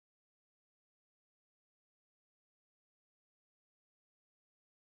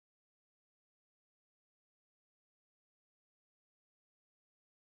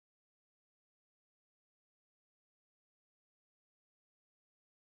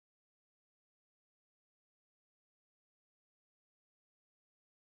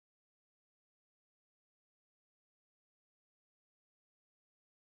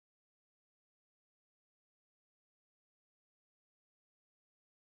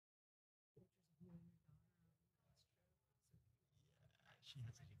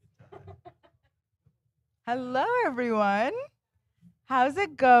Hello, everyone. How's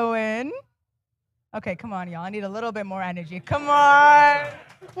it going? Okay, come on, y'all. I need a little bit more energy. Come on.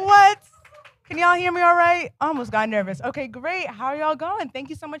 What? Can y'all hear me all right? Almost got nervous. Okay, great. How are y'all going? Thank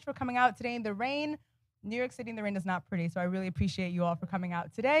you so much for coming out today in the rain. New York City in the rain is not pretty, so I really appreciate you all for coming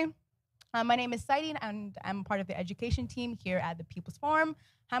out today. My name is Tsai, and I'm part of the education team here at the People's Forum.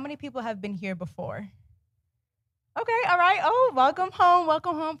 How many people have been here before? Okay, all right. Oh, welcome home.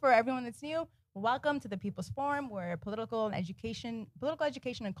 Welcome home for everyone that's new. Welcome to the People's Forum. We're a political education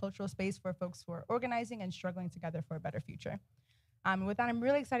and cultural space for folks who are organizing and struggling together for a better future. With that, I'm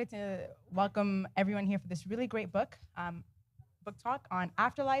really excited to welcome everyone here for this really great book talk on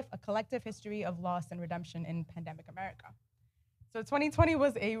Afterlife, a collective history of loss and redemption in pandemic America. So 2020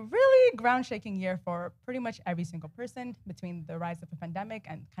 was a really ground-shaking year for pretty much every single person, between the rise of the pandemic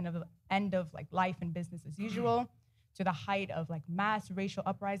and kind of the end of like life and business as usual, to the height of like mass racial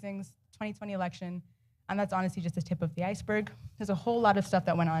uprisings, 2020 election, and that's honestly just the tip of the iceberg. There's a whole lot of stuff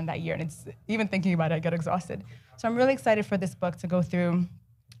that went on that year, and it's even thinking about it, I get exhausted. So I'm really excited for this book to go through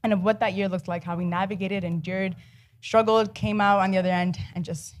kind of what that year looks like, how we navigated, endured, struggled, came out on the other end, and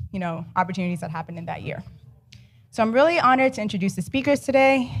just, opportunities that happened in that year. So I'm really honored to introduce the speakers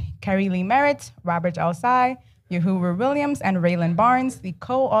today: Keri Leigh Merritt, Robert L. Tsai, Yohuru Williams, and Rhae Lynn Barnes, the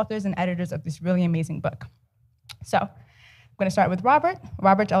co-authors and editors of this really amazing book. So I'm going to start with Robert.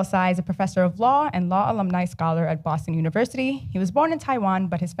 Robert L. Tsai is a professor of law and law alumni scholar at Boston University. He was born in Taiwan,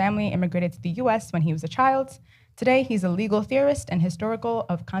 but his family immigrated to the US when he was a child. Today, he's a legal theorist and historical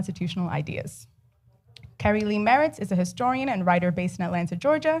of constitutional ideas. Keri Leigh Merritt is a historian and writer based in Atlanta,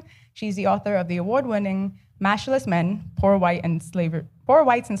 Georgia. She's the author of the award-winning Mashless Men, Poor Whites and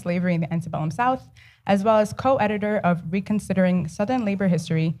Slavery in the Antebellum South, as well as co-editor of Reconsidering Southern Labor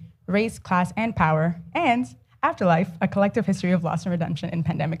History, Race, Class, and Power, and Afterlife, a collective history of loss and redemption in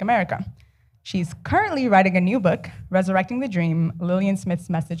pandemic America. She's currently writing a new book, Resurrecting the Dream, Lillian Smith's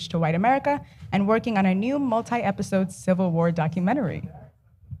Message to White America, and working on a new multi-episode Civil War documentary.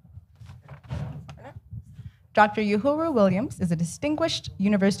 Dr. Yohuru Williams is a distinguished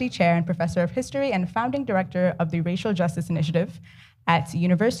university chair and professor of history and founding director of the Racial Justice Initiative at the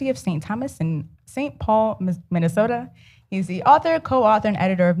University of St. Thomas in St. Paul, Minnesota. He's the author, co-author, and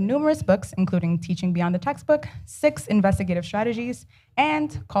editor of numerous books, including Teaching Beyond the Textbook, 6 Investigative Strategies,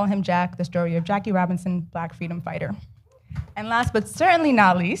 and Call Him Jack, the story of Jackie Robinson, Black freedom fighter. And last but certainly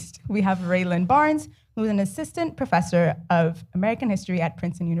not least, we have Rhae Lynn Barnes, who is an assistant professor of American history at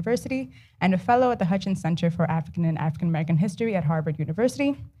Princeton University and a fellow at the Hutchins Center for African and African American History at Harvard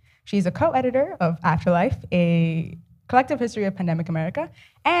University. She's a co-editor of Afterlife, a collective history of pandemic America,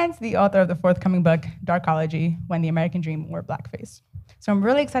 and the author of the forthcoming book, Darkology, When the American Dream Wore Blackface. So I'm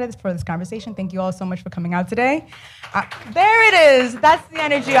really excited for this conversation. Thank you all so much for coming out today. There it is. That's the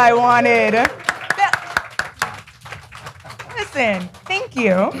energy I wanted. Listen, thank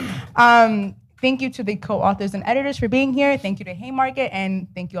you. Thank you to the co-authors and editors for being here. Thank you to Haymarket, and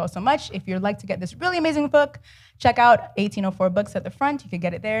thank you all so much. If you'd like to get this really amazing book, check out 1804 Books at the front. You could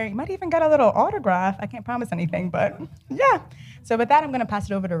get it there. You might even get a little autograph. I can't promise anything, but yeah. So with that, I'm gonna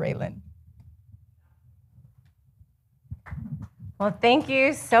pass it over to Rhae Lynn. Well, thank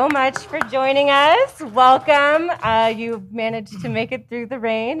you so much for joining us. Welcome. You managed to make it through the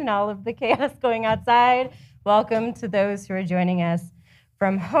rain and all of the chaos going outside. Welcome to those who are joining us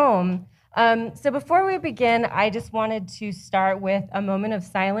from home. So before we begin, I just wanted to start with a moment of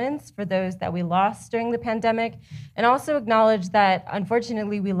silence for those that we lost during the pandemic, and also acknowledge that,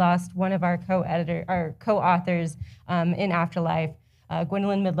 unfortunately, we lost one of our co-authors in Afterlife,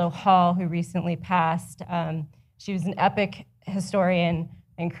 Gwendolyn Midlow Hall, who recently passed. She was an epic historian.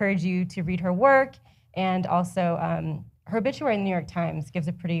 I encourage you to read her work, and also her obituary in the New York Times gives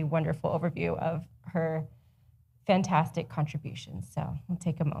a pretty wonderful overview of her fantastic contributions. So we'll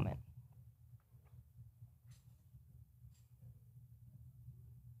take a moment.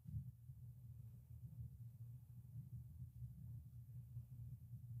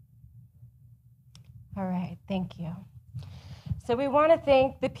 All right, thank you. So we want to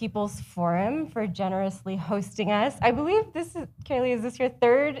thank the People's Forum for generously hosting us. I believe this is, Keri Leigh, is this your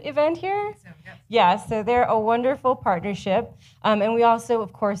 3rd event here? So, yep. Yeah, so they're a wonderful partnership. And we also,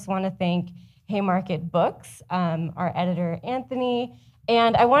 of course, want to thank Haymarket Books, our editor, Anthony.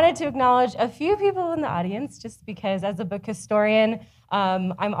 And I wanted to acknowledge a few people in the audience, just because as a book historian,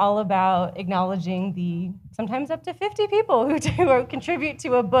 I'm all about acknowledging the sometimes up to 50 people who contribute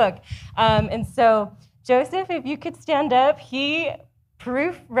to a book. And so, Joseph, if you could stand up, he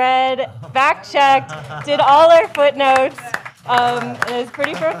proofread, fact-checked, did all our footnotes. It was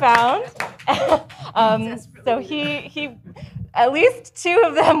pretty profound. So he at least 2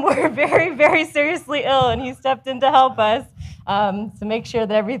 of them were very, very seriously ill, and he stepped in to help us to make sure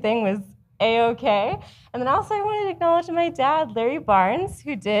that everything was A-okay. And then also I wanted to acknowledge my dad, Larry Barnes,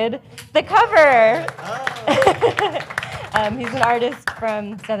 who did the cover. He's an artist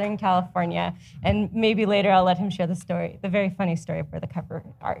from Southern California, and maybe later I'll let him share the story, the very funny story of where the cover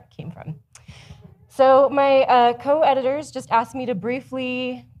art came from. So my co-editors just asked me to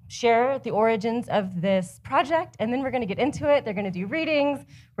briefly share the origins of this project, and then we're going to get into it. They're going to do readings,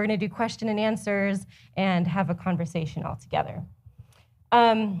 we're going to do question and answers, and have a conversation all together.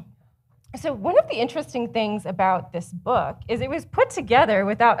 So one of the interesting things about this book is it was put together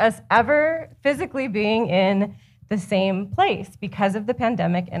without us ever physically being in the same place because of the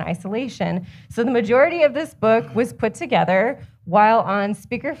pandemic and isolation. So the majority of this book was put together while on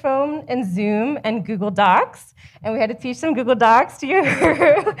speakerphone and Zoom and Google Docs, and we had to teach some Google Docs to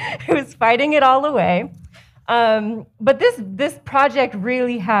Yohuru, who was fighting it all away. But this project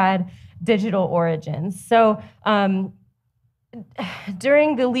really had digital origins. So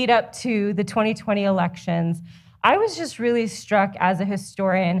during the lead up to the 2020 elections, I was just really struck as a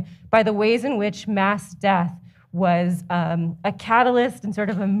historian by the ways in which mass death was a catalyst and sort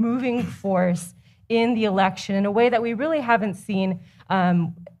of a moving force in the election in a way that we really haven't seen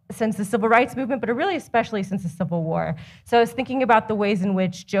since the Civil Rights Movement, but really especially since the Civil War. So I was thinking about the ways in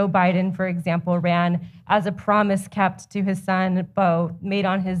which Joe Biden, for example, ran as a promise kept to his son, Beau, made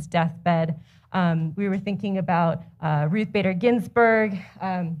on his deathbed. We were thinking about Ruth Bader Ginsburg,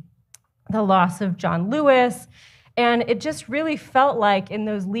 the loss of John Lewis, and it just really felt like in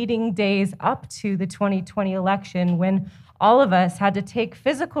those leading days up to the 2020 election, when all of us had to take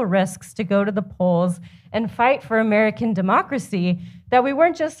physical risks to go to the polls and fight for American democracy, that we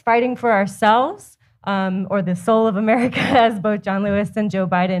weren't just fighting for ourselves or the soul of America, as both John Lewis and Joe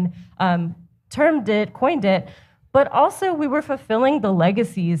Biden coined it, but also we were fulfilling the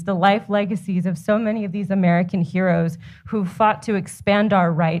legacies, the life legacies of so many of these American heroes who fought to expand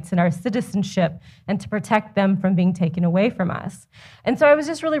our rights and our citizenship and to protect them from being taken away from us. And so I was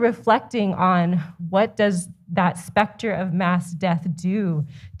just really reflecting on what does that specter of mass death do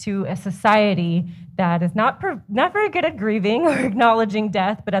to a society that is not very good at grieving or acknowledging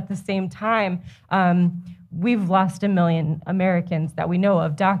death, but at the same time, we've lost 1 million Americans that we know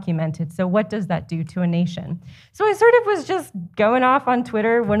of, documented. So what does that do to a nation? So I sort of was just going off on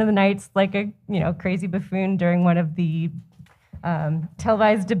Twitter one of the nights like a crazy buffoon during one of the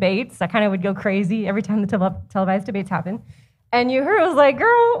televised debates. I kind of would go crazy every time the televised debates happen. And Yohuru was like,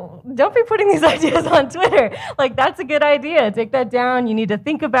 girl, don't be putting these ideas on Twitter. Like, that's a good idea. Take that down. You need to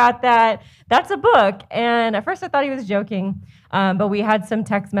think about that. That's a book. And at first I thought he was joking. But we had some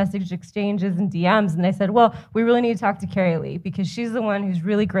text message exchanges and DMs, and I said, well, we really need to talk to Keri Leigh because she's the one who's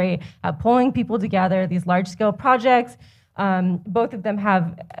really great at pulling people together, these large-scale projects. Both of them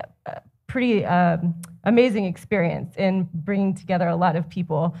have a pretty amazing experience in bringing together a lot of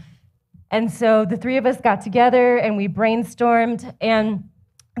people. And so the 3 of us got together and we brainstormed. And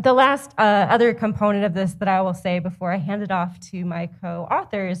the last other component of this that I will say before I hand it off to my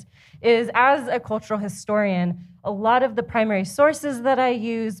co-authors is, as a cultural historian, a lot of the primary sources that I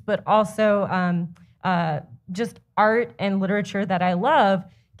use, but also just art and literature that I love,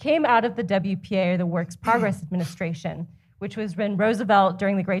 came out of the WPA, or the Works Progress Administration, which was when Roosevelt,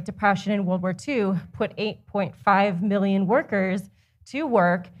 during the Great Depression and World War II, put 8.5 million workers to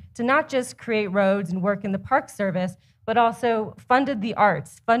work to not just create roads and work in the Park Service, but also funded the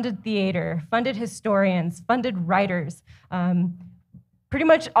arts, funded theater, funded historians, funded writers. Pretty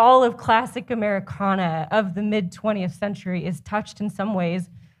much all of classic Americana of the mid-20th century is touched in some ways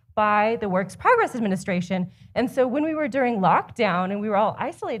by the Works Progress Administration. And so when we were during lockdown and we were all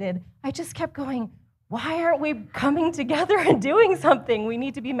isolated, I just kept going, why aren't we coming together and doing something? We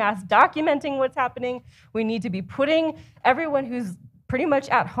need to be mass documenting what's happening. We need to be putting everyone who's pretty much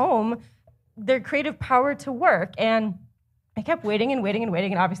at home, their creative power to work. And I kept waiting and waiting and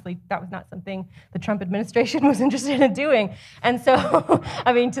waiting, and obviously that was not something the Trump administration was interested in doing. And so,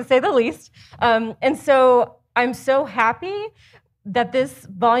 I mean, to say the least. And so I'm so happy that this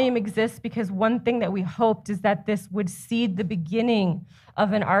volume exists, because one thing that we hoped is that this would seed the beginning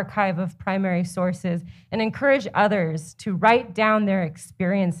of an archive of primary sources and encourage others to write down their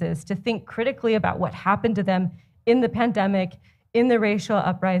experiences, to think critically about what happened to them in the pandemic, in the racial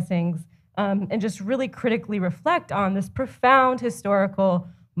uprisings, and just really critically reflect on this profound historical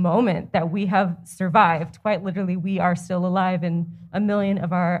moment that we have survived. Quite literally, we are still alive, and 1 million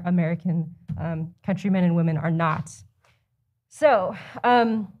of our American countrymen and women are not. So,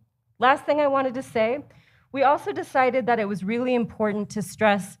 last thing I wanted to say, we also decided that it was really important to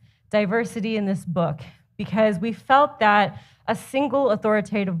stress diversity in this book, because we felt that a single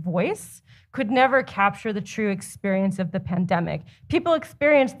authoritative voice could never capture the true experience of the pandemic. People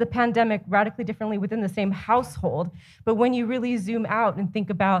experience the pandemic radically differently within the same household, but when you really zoom out and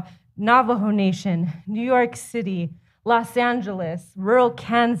think about Navajo Nation, New York City, Los Angeles, rural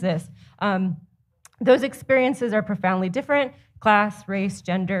Kansas, those experiences are profoundly different: class, race,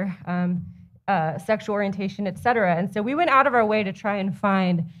 gender, sexual orientation, et cetera. And so we went out of our way to try and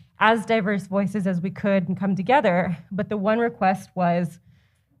find as diverse voices as we could and come together, but the one request was,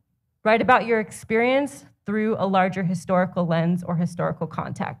 write about your experience through a larger historical lens or historical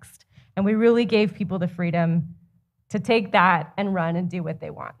context. And we really gave people the freedom to take that and run and do what they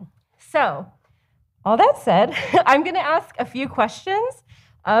want. So, all that said, I'm gonna ask a few questions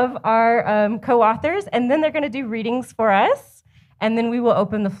of our co-authors, and then they're gonna do readings for us, and then we will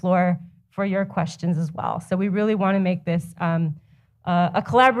open the floor for your questions as well. So we really wanna make this a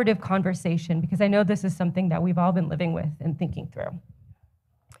collaborative conversation, because I know this is something that we've all been living with and thinking through.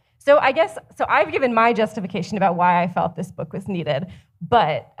 So I've given my justification about why I felt this book was needed,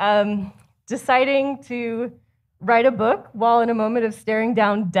 but deciding to write a book while in a moment of staring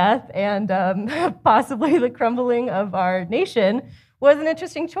down death and possibly the crumbling of our nation was an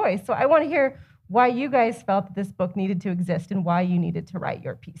interesting choice. So I want to hear why you guys felt that this book needed to exist and why you needed to write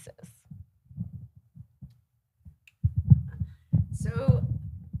your pieces. So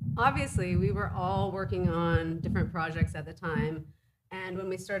obviously we were all working on different projects at the time. And when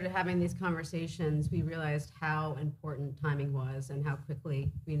we started having these conversations, we realized how important timing was and how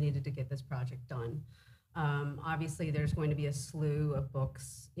quickly we needed to get this project done. Obviously, there's going to be a slew of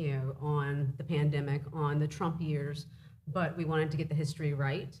books, on the pandemic, on the Trump years, but we wanted to get the history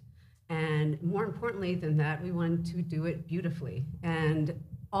right. And more importantly than that, we wanted to do it beautifully. And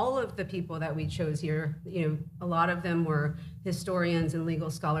all of the people that we chose here, a lot of them were historians and legal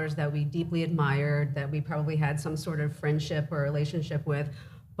scholars that we deeply admired, that we probably had some sort of friendship or relationship with,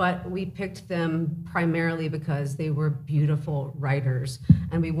 but we picked them primarily because they were beautiful writers,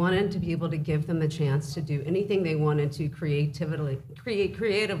 and we wanted to be able to give them the chance to do anything they wanted to create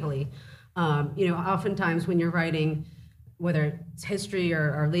creatively. Oftentimes when you're writing, whether it's history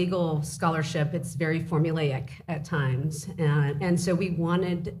or legal scholarship, it's very formulaic at times. And so we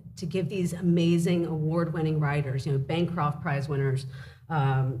wanted to give these amazing award-winning writers, Bancroft Prize winners,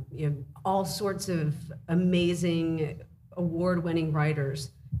 all sorts of amazing award-winning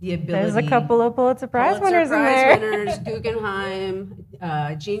writers, the ability. There's a couple of Pulitzer Prize winners in there. Winners, Guggenheim,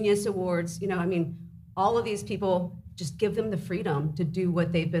 Genius Awards, all of these people, just give them the freedom to do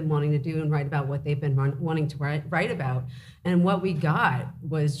what they've been wanting to do and write about what they've been wanting to write about. And what we got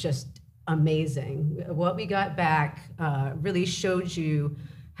was just amazing. What we got back really showed you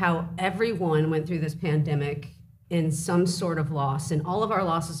how everyone went through this pandemic in some sort of loss. And all of our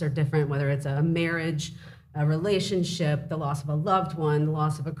losses are different, whether it's a marriage, a relationship, the loss of a loved one, the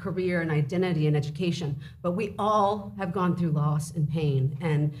loss of a career and identity and education. But we all have gone through loss and pain.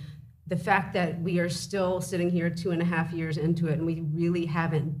 And the fact that we are still sitting here 2.5 years into it and we really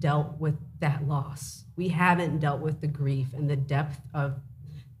haven't dealt with that loss. We haven't dealt with the grief and the depth of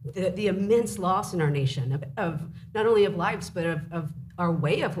the immense loss in our nation, of not only of lives, but of our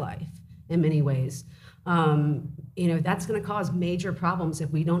way of life in many ways. That's gonna cause major problems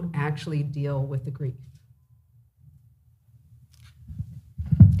if we don't actually deal with the grief.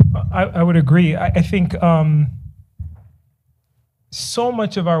 I would agree. I think so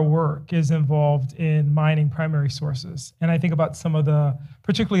much of our work is involved in mining primary sources. And I think about some of the,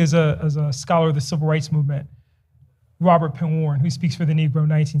 particularly as a scholar of the civil rights movement, Robert Penn Warren, who speaks for the Negro in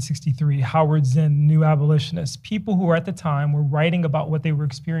 1963, Howard Zinn, New Abolitionists, people who were at the time were writing about what they were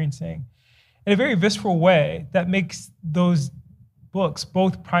experiencing in a very visceral way that makes those books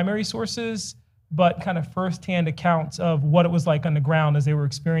both primary sources, but kind of firsthand accounts of what it was like on the ground as they were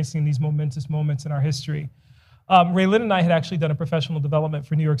experiencing these momentous moments in our history. Lynn and I had actually done a professional development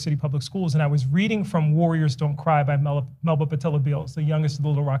for New York City Public Schools, and I was reading from Warriors Don't Cry by Melba Patella Beals, the youngest of the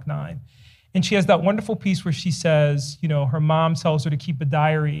Little Rock Nine. And she has that wonderful piece where she says, her mom tells her to keep a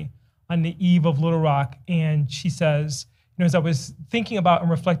diary on the eve of Little Rock, and she says, as I was thinking about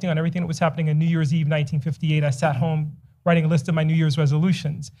and reflecting on everything that was happening on New Year's Eve, 1958, I sat home writing a list of my New Year's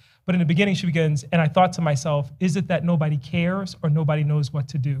resolutions. But in the beginning, she begins, and I thought to myself, is it that nobody cares or nobody knows what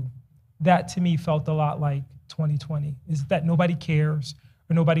to do? That to me felt a lot like 2020, is that nobody cares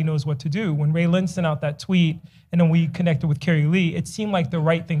or nobody knows what to do. When Lynn sent out that tweet and then we connected with Keri Leigh, it seemed like the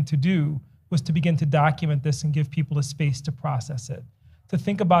right thing to do was to begin to document this and give people a space to process it, to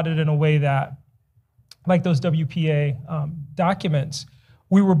think about it in a way that, like those WPA documents,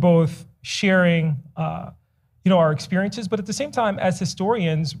 we were both sharing our experiences, but at the same time, as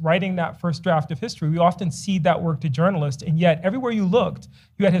historians writing that first draft of history, we often cede that work to journalists, and yet everywhere you looked,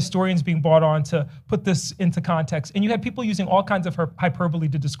 you had historians being brought on to put this into context, and you had people using all kinds of hyperbole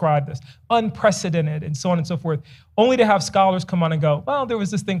to describe this, unprecedented, and so on and so forth, only to have scholars come on and go, well, there was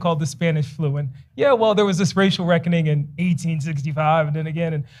this thing called the Spanish flu, and yeah, well, there was this racial reckoning in 1865, and then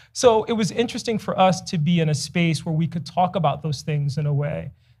again, and so it was interesting for us to be in a space where we could talk about those things in a way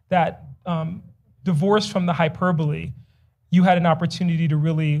that, divorced from the hyperbole, you had an opportunity to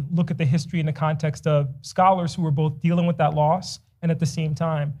really look at the history in the context of scholars who were both dealing with that loss and at the same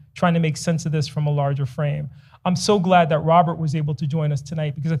time trying to make sense of this from a larger frame. I'm so glad that Robert was able to join us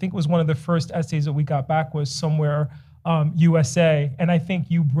tonight, because I think it was one of the first essays that we got back was Somewhere USA, and I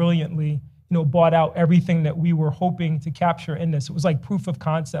think you brilliantly brought out everything that we were hoping to capture in this. It was like proof of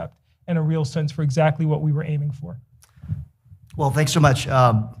concept in a real sense for exactly what we were aiming for. Well, thanks so much.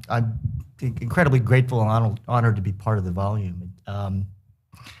 I'm incredibly grateful and honored to be part of the volume.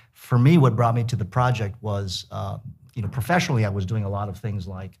 For me, what brought me to the project was, professionally, I was doing a lot of things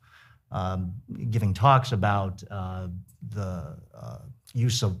like giving talks about the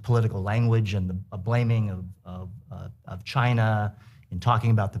use of political language and the blaming of China in talking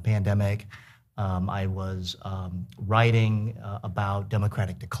about the pandemic. I was writing about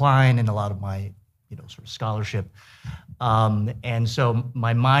democratic decline in a lot of my sort of scholarship. And so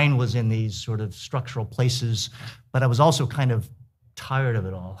my mind was in these sort of structural places, but I was also kind of tired of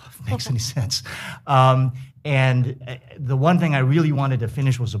it all, if it makes any sense. And the one thing I really wanted to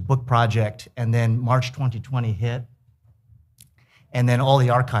finish was a book project, and then March 2020 hit, and then all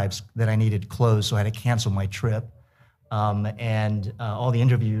the archives that I needed closed, so I had to cancel my trip. And all the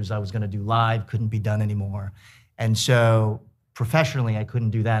interviews I was gonna do live couldn't be done anymore. And so professionally, I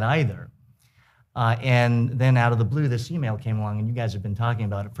couldn't do that either. And then out of the blue, this email came along, and you guys have been talking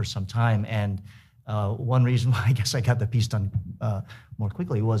about it for some time. And one reason why I guess I got the piece done more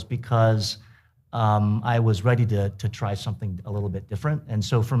quickly was because I was ready to try something a little bit different. And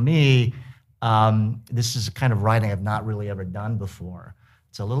so for me, this is a kind of writing I've not really ever done before.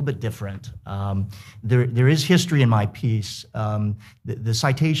 It's a little bit different. There is history in my piece. The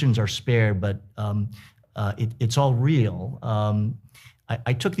citations are spared, but it's all real.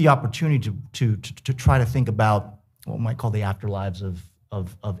 I took the opportunity to try to think about what we might call the afterlives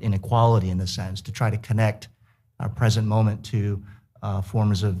of inequality, in a sense, to try to connect our present moment to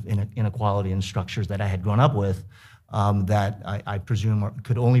forms of inequality and structures that I had grown up with that I presume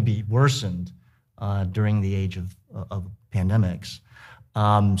could only be worsened during the age of pandemics.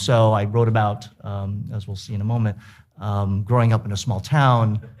 So I wrote about, as we'll see in a moment, growing up in a small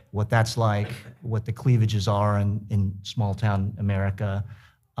town, what that's like, what the cleavages are in small town America.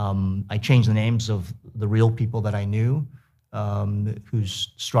 I changed the names of the real people that I knew,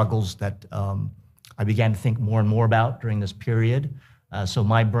 whose struggles that I began to think more and more about during this period. So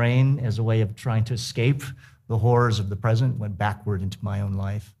my brain, as a way of trying to escape the horrors of the present, went backward into my own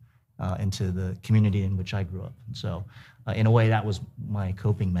life, into the community in which I grew up. And so in a way, that was my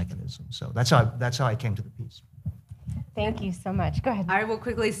coping mechanism. So that's how I came to the piece. Thank you so much. Go ahead. I will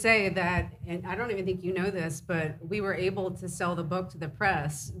quickly say that, and I don't even think you know this, but we were able to sell the book to the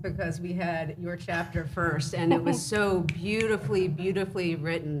press because we had your chapter first, and it was so beautifully, beautifully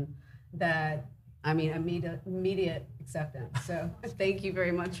written that, I mean, immediate acceptance. So thank you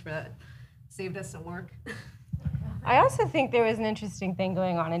very much for that. Saved us some work. I also think there was an interesting thing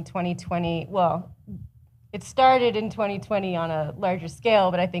going on in 2020. Well, it started in 2020 on a larger scale,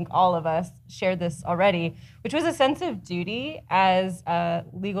 but I think all of us shared this already, which was a sense of duty as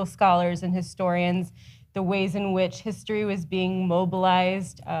legal scholars and historians, the ways in which history was being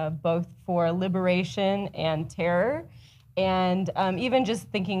mobilized both for liberation and terror, and even just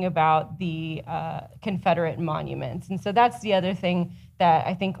thinking about the Confederate monuments. And so that's the other thing that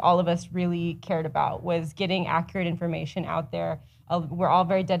I think all of us really cared about, was getting accurate information out there. We're all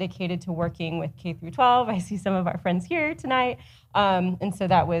very dedicated to working with K through 12. I see some of our friends here tonight. And so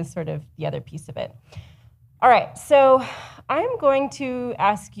that was sort of the other piece of it. All right, so I'm going to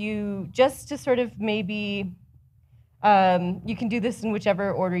ask you just to sort of maybe, you can do this in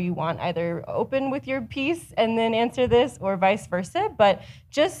whichever order you want, either open with your piece and then answer this, or vice versa. But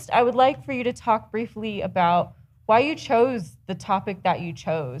just, I would like for you to talk briefly about why you chose the topic that you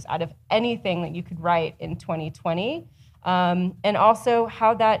chose out of anything that you could write in 2020. And also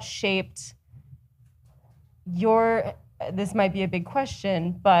how that shaped your, this might be a big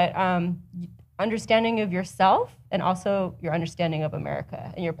question, but understanding of yourself and also your understanding of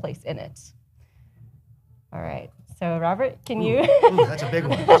America and your place in it. All right, so Robert, can you? Ooh, that's a big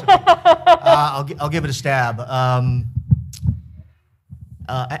one. I'll give it a stab.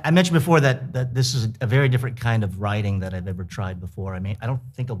 I mentioned before that this is a very different kind of writing that I've ever tried before. I mean, I don't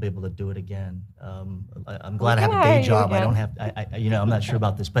think I'll be able to do it again. I'm glad I have a day job. I don't have, I'm not sure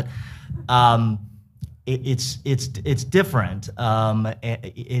about this, but it's different.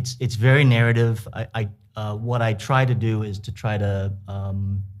 It's very narrative. What I try to do is to try to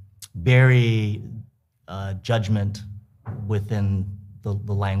bury judgment within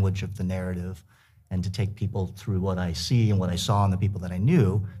the language of the narrative, and to take people through what I see and what I saw in the people that I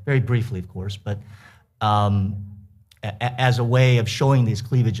knew, very briefly, of course, but as a way of showing these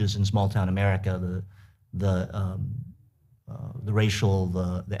cleavages in small town America, the racial,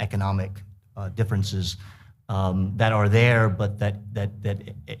 the economic differences that are there, but that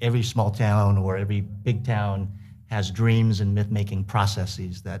every small town or every big town has dreams and myth-making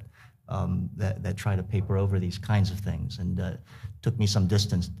processes that try to paper over these kinds of things. And took me some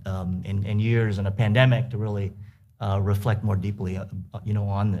distance in years and a pandemic to really reflect more deeply,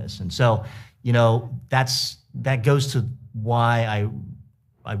 on this. And so, that goes to why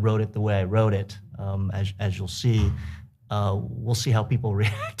I wrote it the way I wrote it. As you'll see, we'll see how people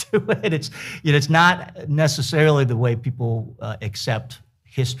react to it. It's not necessarily the way people accept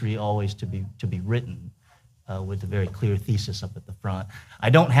history always to be written, with a very clear thesis up at the front. I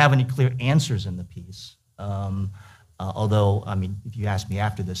don't have any clear answers in the piece. Although, I mean, if you ask me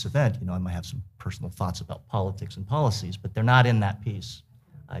after this event, I might have some personal thoughts about politics and policies, but they're not in that piece.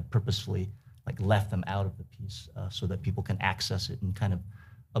 I purposefully left them out of the piece so that people can access it and kind of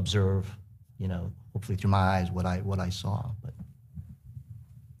observe, hopefully through my eyes what I saw. But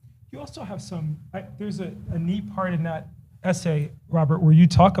you also have there's a neat part in that essay, Robert, where you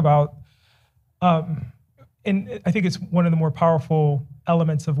talk about, and I think it's one of the more powerful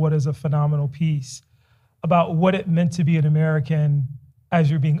elements of what is a phenomenal piece, about what it meant to be an American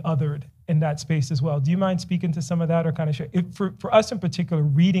as you're being othered in that space as well. Do you mind speaking to some of that, or kind of share? For us in particular,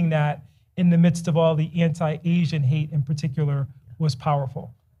 reading that in the midst of all the anti-Asian hate in particular was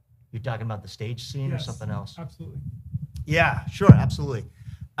powerful. You're talking about the stage scene? Yes, or something else? Absolutely. Yeah, sure, absolutely.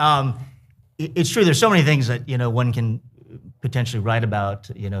 It's true, there's so many things that, one can potentially write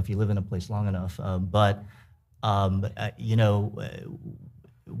about, if you live in a place long enough.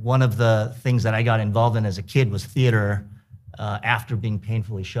 One of the things that I got involved in as a kid was theater, after being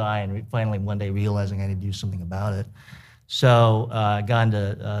painfully shy and finally one day realizing I had to do something about it. So I got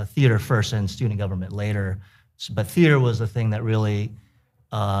into theater first and student government later. But theater was the thing that really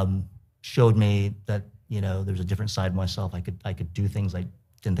showed me that there's a different side of myself. I could do things I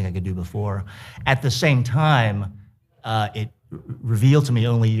didn't think I could do before. At the same time, it revealed to me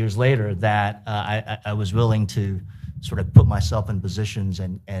only years later that I was willing to sort of put myself in positions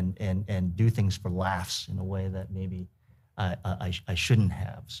and do things for laughs in a way that maybe I shouldn't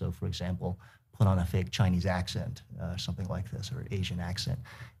have. So, for example, put on a fake Chinese accent, something like this, or an Asian accent,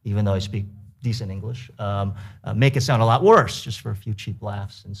 even though I speak decent English, make it sound a lot worse just for a few cheap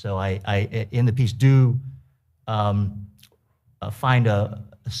laughs. And so I in the piece do find a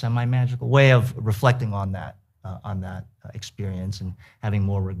semi-magical way of reflecting on that experience and having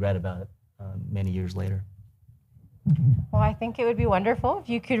more regret about it many years later. Well, I think it would be wonderful if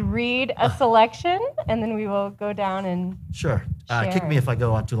you could read a selection, and then we will go down and Sure. Kick me if I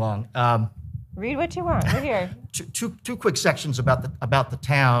go on too long. Read what you want. We're here. Two quick sections about the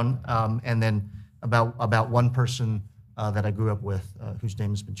town, and then about one person that I grew up with, whose name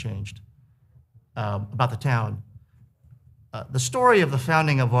has been changed. About the town. The story of the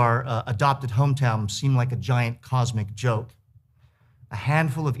founding of our adopted hometown seemed like a giant cosmic joke. A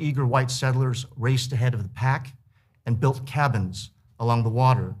handful of eager white settlers raced ahead of the pack and built cabins along the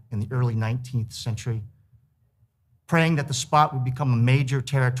water in the early 19th century, praying that the spot would become a major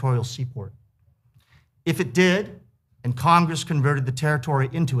territorial seaport. If it did, and Congress converted the territory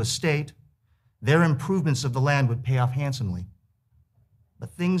into a state, their improvements of the land would pay off handsomely. But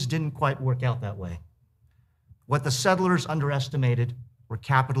things didn't quite work out that way. What the settlers underestimated were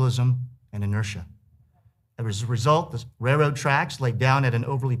capitalism and inertia. As a result, the railroad tracks laid down at an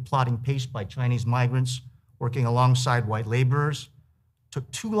overly plodding pace by Chinese migrants working alongside white laborers took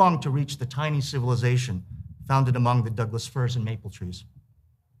too long to reach the tiny civilization founded among the Douglas firs and maple trees.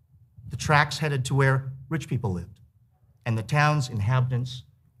 The tracks headed to where rich people lived, and the town's inhabitants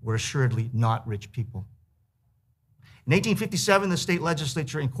were assuredly not rich people. In 1857, the state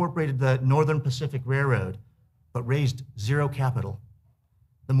legislature incorporated the Northern Pacific Railroad, but raised zero capital.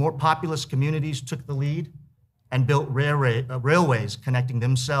 The more populous communities took the lead and built railways connecting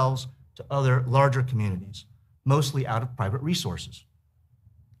themselves to other larger communities, mostly out of private resources.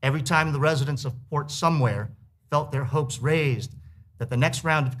 Every time the residents of Port Somewhere felt their hopes raised that the next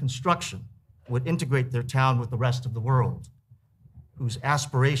round of construction would integrate their town with the rest of the world, whose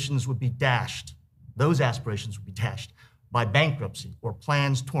aspirations would be dashed, those aspirations would be dashed by bankruptcy or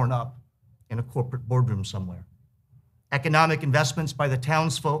plans torn up in a corporate boardroom somewhere. Economic investments by the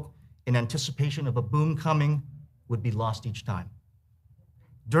townsfolk in anticipation of a boom coming would be lost each time.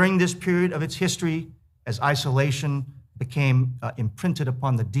 During this period of its history, as isolation became imprinted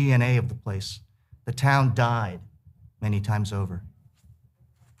upon the DNA of the place, the town died many times over.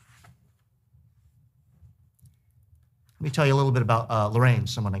 Let me tell you a little bit about Lorraine,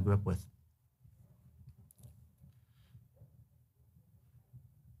 someone I grew up with.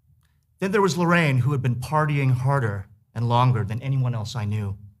 Then there was Lorraine, who had been partying harder and longer than anyone else I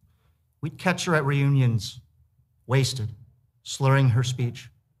knew. We'd catch her at reunions, wasted, slurring her speech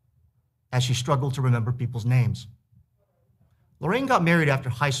as she struggled to remember people's names. Lorraine got married after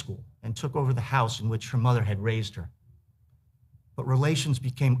high school and took over the house in which her mother had raised her. But relations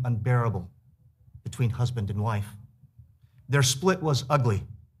became unbearable between husband and wife. Their split was ugly.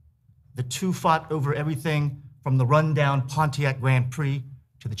 The two fought over everything from the rundown Pontiac Grand Prix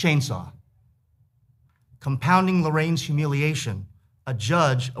to the chainsaw. Compounding Lorraine's humiliation, a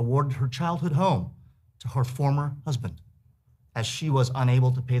judge awarded her childhood home to her former husband, as she was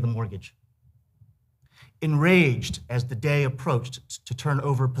unable to pay the mortgage. Enraged as the day approached to turn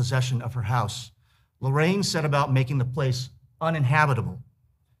over possession of her house, Lorraine set about making the place uninhabitable.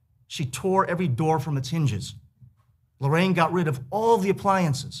 She tore every door from its hinges. Lorraine got rid of all the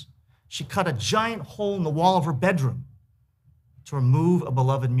appliances. She cut a giant hole in the wall of her bedroom to remove a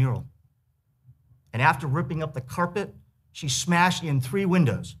beloved mural. And after ripping up the carpet, she smashed in 3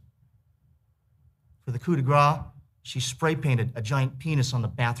 windows. For the coup de grace, she spray painted a giant penis on the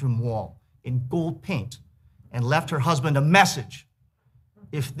bathroom wall in gold paint and left her husband a message: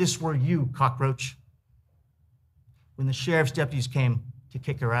 "If this were you, cockroach." When the sheriff's deputies came to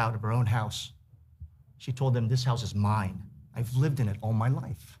kick her out of her own house, she told them, "This house is mine. I've lived in it all my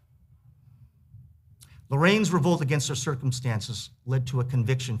life." Lorraine's revolt against her circumstances led to a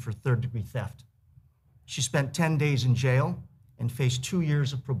conviction for third-degree theft. She spent 10 days in jail and faced 2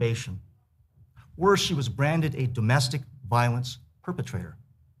 years of probation. Worse, she was branded a domestic violence perpetrator,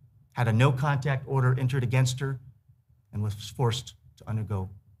 had a no-contact order entered against her, and was forced to undergo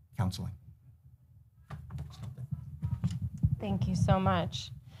counseling. Thank you so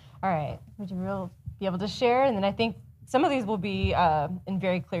much. All right, would you be able to share? And then I think some of these will be in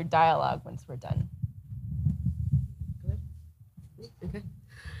very clear dialogue once we're done. Okay.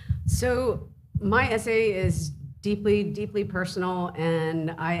 So my essay is deeply, deeply personal,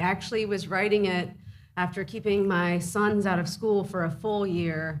 and I actually was writing it after keeping my sons out of school for a full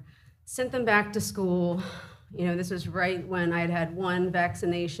year, sent them back to school. You know, this was right when I'd had 1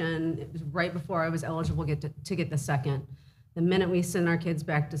 vaccination. It was right before I was eligible to get the second. The minute we send our kids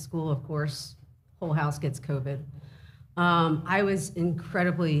back to school, of course, whole house gets COVID. I was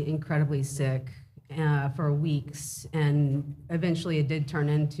incredibly, incredibly sick for weeks, and eventually it did turn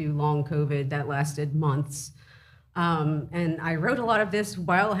into long COVID that lasted months. And I wrote a lot of this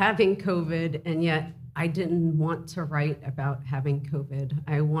while having COVID, and yet I didn't want to write about having COVID.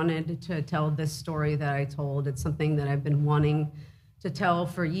 I wanted to tell this story that I told. It's something that I've been wanting to tell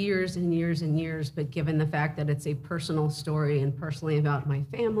for years and years and years, but given the fact that it's a personal story and personally about my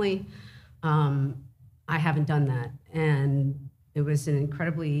family, I haven't done that. And it was an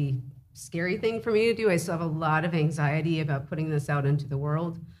incredibly scary thing for me to do. I still have a lot of anxiety about putting this out into the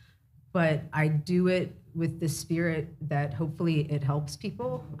world, but I do it with the spirit that hopefully it helps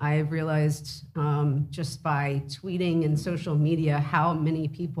people. I've realized just by tweeting and social media how many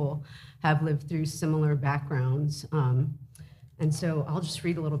people have lived through similar backgrounds. And so I'll just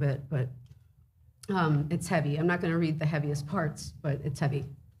read a little bit, but it's heavy. I'm not gonna read the heaviest parts, but it's heavy.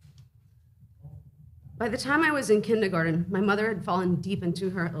 By the time I was in kindergarten, my mother had fallen deep into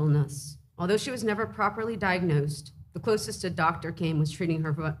her illness. Although she was never properly diagnosed, the closest a doctor came was treating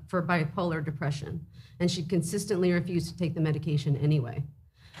her for bipolar depression, and she consistently refused to take the medication anyway.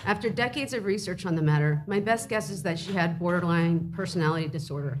 After decades of research on the matter, my best guess is that she had borderline personality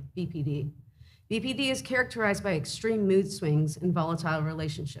disorder, BPD. BPD is characterized by extreme mood swings and volatile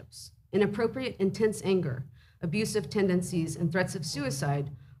relationships. Inappropriate, intense anger, abusive tendencies, and threats of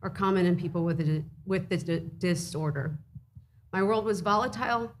suicide are common in people with the disorder. My world was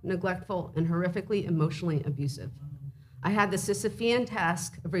volatile, neglectful, and horrifically emotionally abusive. I had the Sisyphean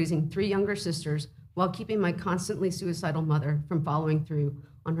task of raising 3 younger sisters while keeping my constantly suicidal mother from following through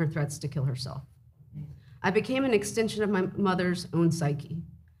on her threats to kill herself. I became an extension of my mother's own psyche.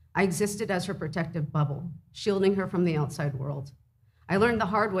 I existed as her protective bubble, shielding her from the outside world. I learned the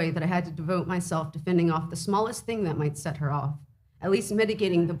hard way that I had to devote myself to fending off the smallest thing that might set her off, at least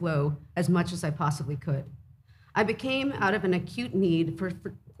mitigating the blow as much as I possibly could. I became out of an acute need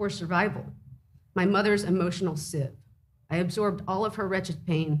for survival, my mother's emotional sieve. I absorbed all of her wretched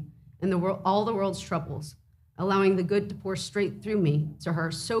pain and all the world's troubles, allowing the good to pour straight through me to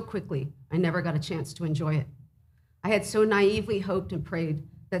her so quickly, I never got a chance to enjoy it. I had so naively hoped and prayed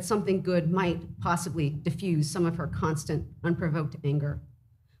that something good might possibly diffuse some of her constant, unprovoked anger.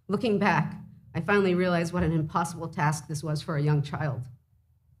 Looking back, I finally realized what an impossible task this was for a young child.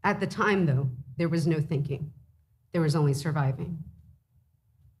 At the time, though, there was no thinking. There was only surviving.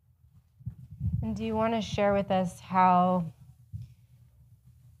 And do you want to share with us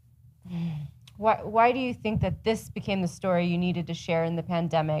why do you think that this became the story you needed to share in the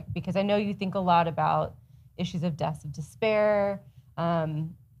pandemic? Because I know you think a lot about issues of deaths of despair,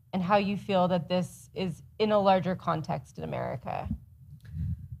 and how you feel that this is in a larger context in America.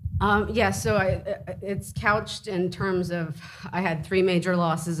 So it's couched in terms of, I had 3 major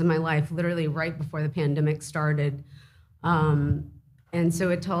losses in my life, literally right before the pandemic started. And so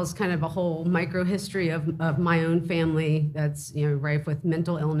it tells kind of a whole micro history of my own family that's, rife with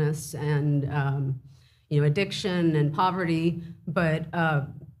mental illness and, addiction and poverty. But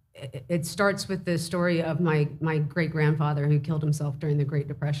it starts with the story of my great-grandfather who killed himself during the Great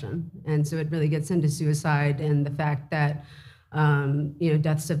Depression. And so it really gets into suicide and the fact that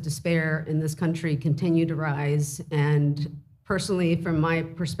deaths of despair in this country continue to rise. And personally, from my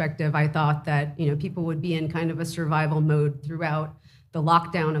perspective, I thought that people would be in kind of a survival mode throughout the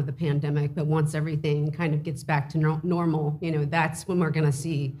lockdown of the pandemic. But once everything kind of gets back to normal, that's when we're going to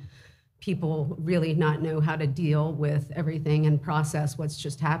see people really not know how to deal with everything and process what's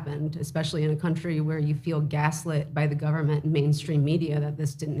just happened, especially in a country where you feel gaslit by the government and mainstream media that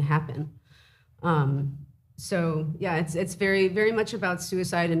this didn't happen. It's very, very much about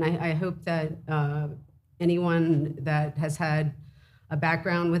suicide, and I hope that anyone that has had a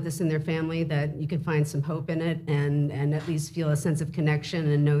background with this in their family, that you can find some hope in it and at least feel a sense of connection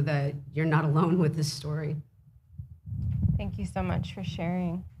and know that you're not alone with this story. Thank you so much for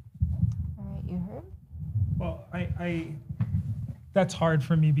sharing. All right, Yohuru? Well, that's hard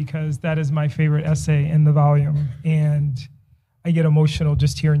for me because that is my favorite essay in the volume, and I get emotional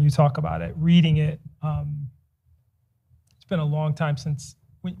just hearing you talk about it. Reading it, it's been a long time since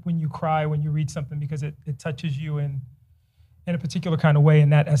when you cry when you read something because it touches you in a particular kind of way.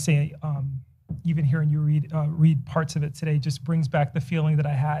 And that essay, even hearing you read parts of it today, just brings back the feeling that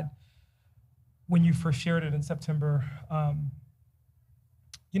I had when you first shared it in September.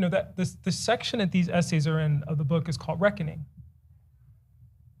 That the section that these essays are in of the book is called Reckoning.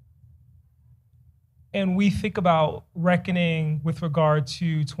 And we think about reckoning with regard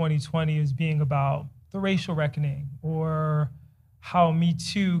to 2020 as being about the racial reckoning, or how Me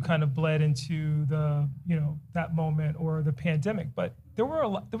Too kind of bled into the, that moment, or the pandemic. But there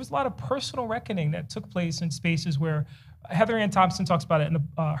was a lot of personal reckoning that took place in spaces where Heather Ann Thompson talks about it in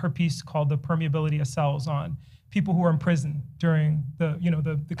her piece called The Permeability of Cells, on people who are in prison during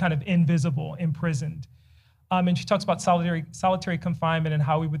the kind of invisible, imprisoned. And she talks about solitary confinement and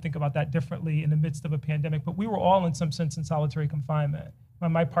how we would think about that differently in the midst of a pandemic. But we were all, in some sense, in solitary confinement.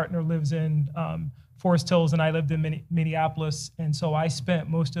 My partner lives in Forest Hills, and I lived in Minneapolis. And so I spent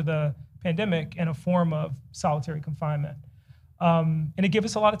most of the pandemic in a form of solitary confinement. And it gave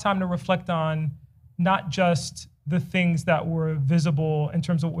us a lot of time to reflect on not just the things that were visible in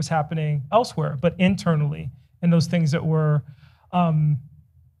terms of what was happening elsewhere, but internally, and those things that were kind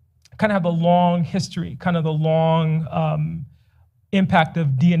of have a long history, kind of the long impact of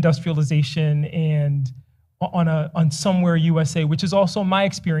deindustrialization and on Somewhere USA, which is also my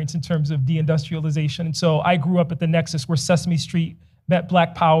experience in terms of deindustrialization. And so I grew up at the nexus where Sesame Street met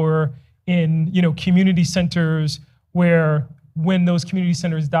Black Power in community centers, where when those community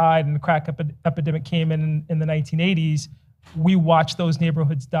centers died and the crack epidemic came in the 1980s, we watched those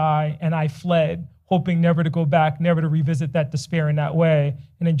neighborhoods die, and I fled, hoping never to go back, never to revisit that despair in that way.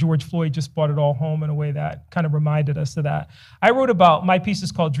 And then George Floyd just brought it all home in a way that kind of reminded us of that. I wrote about, my piece is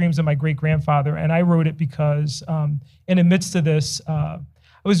called Dreams of My Great-Grandfather, and I wrote it because in the midst of this, I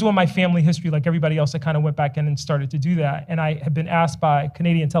was doing my family history like everybody else. I kind of went back in and started to do that. And I had been asked by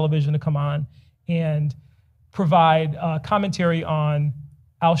Canadian television to come on and provide commentary on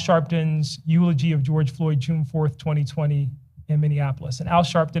Al Sharpton's eulogy of George Floyd, June 4th, 2020 in Minneapolis. And Al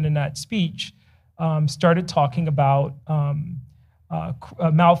Sharpton, in that speech, started talking about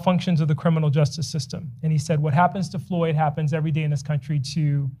malfunctions of the criminal justice system. And he said, what happens to Floyd happens every day in this country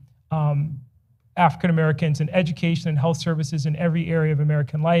to African Americans in education and health services in every area of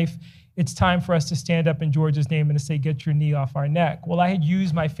American life. It's time for us to stand up in George's name and to say, get your knee off our neck. Well, I had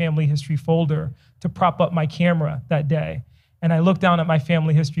used my family history folder to prop up my camera that day. And I looked down at my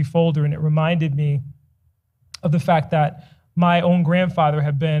family history folder, and it reminded me of the fact that my own grandfather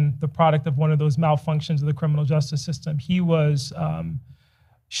had been the product of one of those malfunctions of the criminal justice system. He was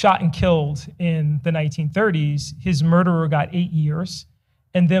shot and killed in the 1930s. His murderer got 8 years.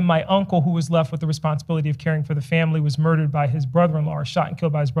 And then my uncle, who was left with the responsibility of caring for the family, was murdered by his brother-in-law, or shot and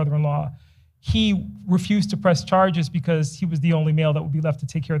killed by his brother-in-law. He refused to press charges because he was the only male that would be left to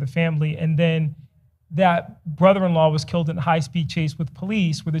take care of the family. And then that brother-in-law was killed in a high-speed chase with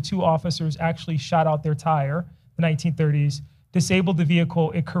police, where the two officers actually shot out their tire, the 1930s, disabled the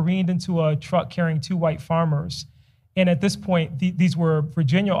vehicle. It careened into a truck carrying 2 white farmers. And at this point, these were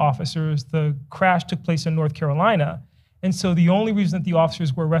Virginia officers. The crash took place in North Carolina. And so the only reason that the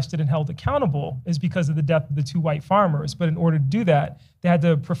officers were arrested and held accountable is because of the death of the 2 white farmers. But in order to do that, they had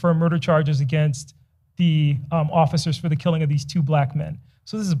to prefer murder charges against the officers for the killing of these 2 black men.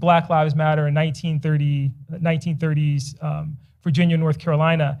 So this is Black Lives Matter in 1930s Virginia, North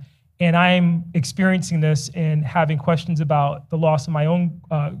Carolina. And I'm experiencing this and having questions about the loss of my own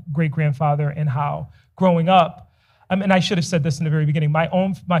great-grandfather and how growing up, and I should have said this in the very beginning,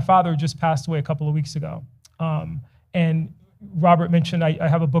 my father just passed away a couple of weeks ago. And Robert mentioned I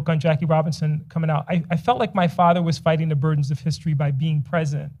have a book on Jackie Robinson coming out. I felt like my father was fighting the burdens of history by being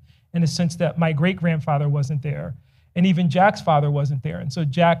present, in the sense that my great-grandfather wasn't there, and even Jack's father wasn't there. And so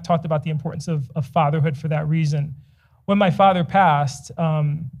Jack talked about the importance of fatherhood for that reason. When my father passed,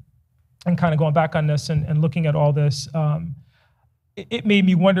 and kind of going back on this and looking at all this, it made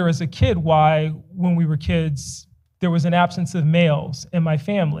me wonder as a kid why, when we were kids, there was an absence of males in my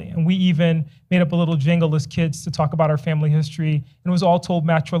family. And we even made up a little jingle as kids to talk about our family history. And it was all told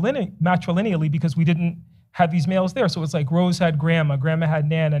matrilineally because we didn't have these males there. So it was like Rose had grandma, grandma had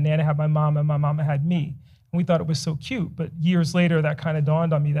Nana, Nana had my mom, and my mama had me. And we thought it was so cute. But years later, that kind of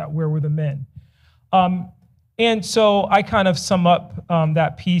dawned on me that where were the men? And so I kind of sum up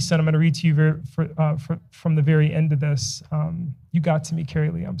that piece, and I'm going to read to you from the very end of this. You got to me, Keri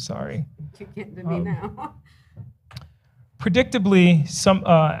Leigh, I'm sorry. You're getting to me now. Predictably,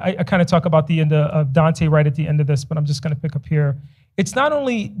 I kind of talk about the end of Dante right at the end of this, but I'm just going to pick up here. It's not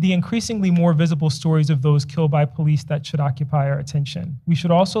only the increasingly more visible stories of those killed by police that should occupy our attention. We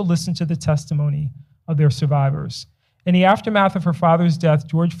should also listen to the testimony of their survivors. In the aftermath of her father's death,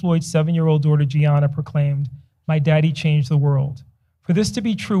 George Floyd's 7-year-old daughter, Gianna, proclaimed, "My daddy changed the world." For this to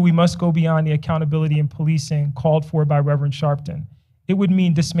be true, we must go beyond the accountability in policing called for by Reverend Sharpton. It would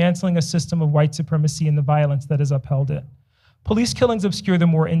mean dismantling a system of white supremacy and the violence that has upheld it. Police killings obscure the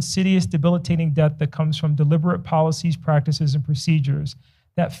more insidious, debilitating death that comes from deliberate policies, practices, and procedures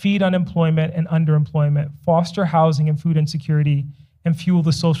that feed unemployment and underemployment, foster housing and food insecurity, and fuel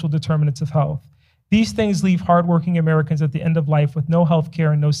the social determinants of health. These things leave hardworking Americans at the end of life with no health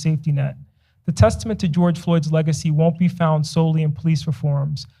care and no safety net. The testament to George Floyd's legacy won't be found solely in police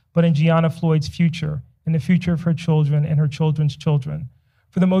reforms, but in Gianna Floyd's future, and the future of her children and her children's children.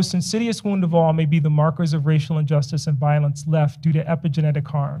 For the most insidious wound of all may be the markers of racial injustice and violence left due to epigenetic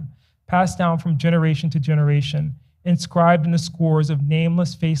harm, passed down from generation to generation, inscribed in the scores of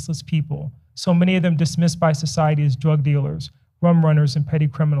nameless, faceless people, so many of them dismissed by society as drug dealers, rum runners, and petty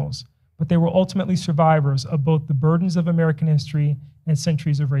criminals. But they were ultimately survivors of both the burdens of American history and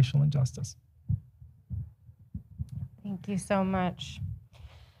centuries of racial injustice. Thank you so much.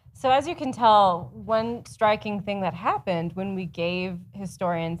 So as you can tell, one striking thing that happened when we gave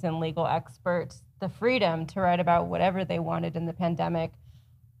historians and legal experts the freedom to write about whatever they wanted in the pandemic,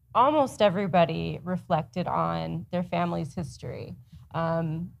 almost everybody reflected on their family's history.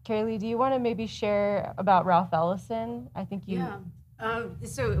 Keri Leigh, do you want to maybe share about Ralph Ellison? I think you... Yeah.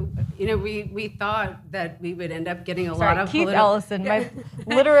 So, we thought that we would end up getting a lot of Keith Ellison, my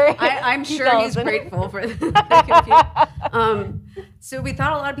literary. I'm Keith sure Ellison. he's grateful for the So we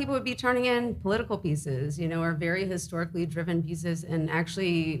thought a lot of people would be turning in political pieces, or very historically driven pieces, and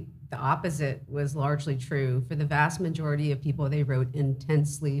actually the opposite was largely true. For the vast majority of people, they wrote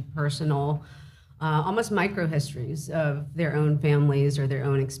intensely personal, almost micro histories of their own families or their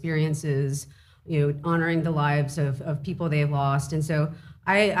own experiences, honoring the lives of people they lost. And so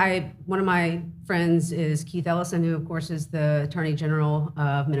one of my friends is Keith Ellison, who of course is the Attorney General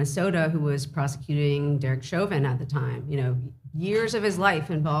of Minnesota, who was prosecuting Derek Chauvin at the time, years of his life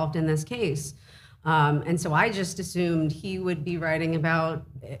involved in this case. And so I just assumed he would be writing about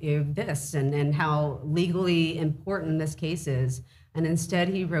this and how legally important this case is. And instead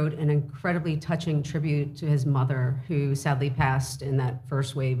he wrote an incredibly touching tribute to his mother, who sadly passed in that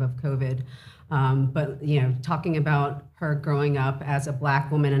first wave of COVID. But talking about her growing up as a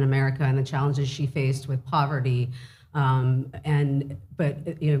Black woman in America and the challenges she faced with poverty, but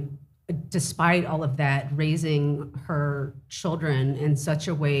despite all of that, raising her children in such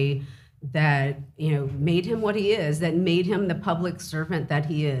a way that made him what he is, that made him the public servant that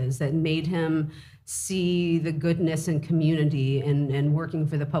he is, that made him see the goodness in community and working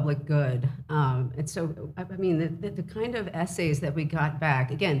for the public good. And so, I mean, the kind of essays that we got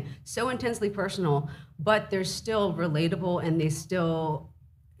back, again, so intensely personal, but they're still relatable and they still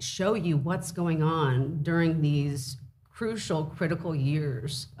show you what's going on during these crucial, critical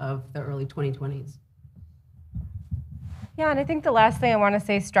years of the early 2020s. Yeah, and I think the last thing I want to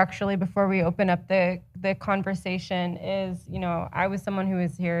say structurally before we open up the conversation is, I was someone who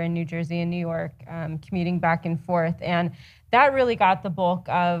was here in New Jersey and New York, commuting back and forth, and that really got the bulk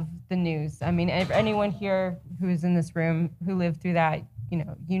of the news. I mean, anyone here who's in this room who lived through that,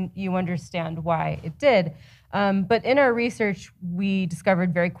 you understand why it did. But in our research, we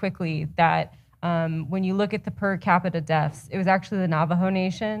discovered very quickly that when you look at the per capita deaths, it was actually the Navajo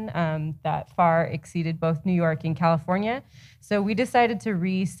Nation that far exceeded both New York and California. So we decided to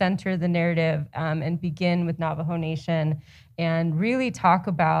recenter the narrative and begin with Navajo Nation and really talk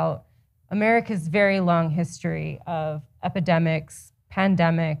about America's very long history of epidemics,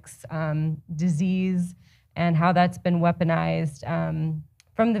 pandemics, disease, and how that's been weaponized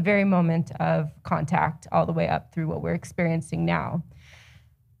from the very moment of contact all the way up through what we're experiencing now.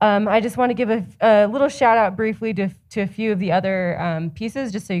 I just want to give a little shout out briefly to a few of the other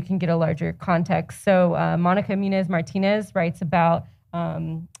pieces, just so you can get a larger context. So Monica Munez Martinez writes about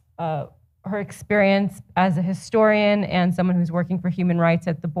her experience as a historian and someone who's working for human rights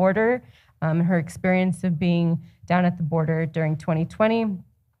at the border, her experience of being down at the border during 2020.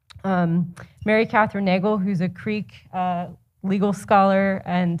 Mary Catherine Nagel, who's a Creek legal scholar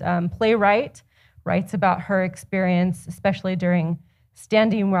and playwright, writes about her experience, especially during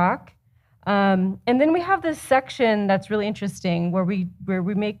Standing Rock. And then we have this section that's really interesting where we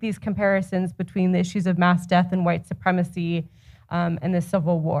make these comparisons between the issues of mass death and white supremacy and the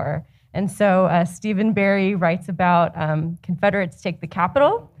Civil War. And so Stephen Barry writes about Confederates Take the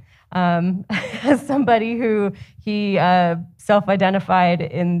Capitol, as somebody who he self-identified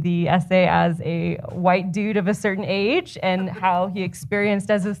in the essay as a white dude of a certain age, and how he experienced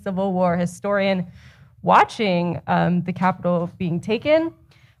as a Civil War historian watching the Capitol being taken.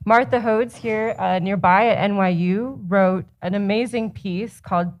 Martha Hodes here nearby at NYU wrote an amazing piece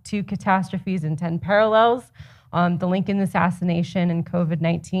called Two Catastrophes and 10 Parallels on the Lincoln assassination and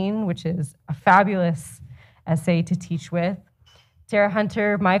COVID-19, which is a fabulous essay to teach with. Tara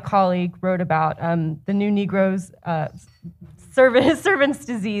Hunter, my colleague, wrote about the New Negroes servant's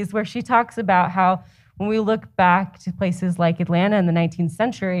disease, where she talks about how when we look back to places like Atlanta in the 19th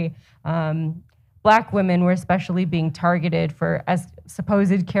century, Black women were especially being targeted as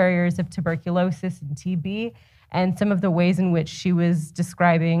supposed carriers of tuberculosis and TB, and some of the ways in which she was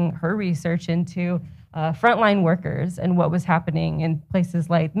describing her research into frontline workers and what was happening in places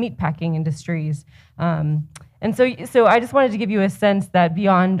like meatpacking industries. And so I just wanted to give you a sense that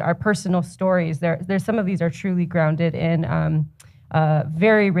beyond our personal stories, there's some of these are truly grounded in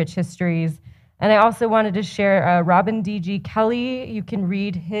very rich histories. And I also wanted to share Robin D.G. Kelly. You can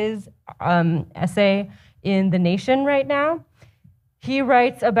read his essay in The Nation right now. He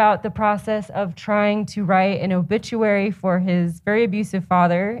writes about the process of trying to write an obituary for his very abusive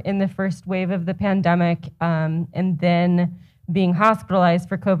father in the first wave of the pandemic, and then being hospitalized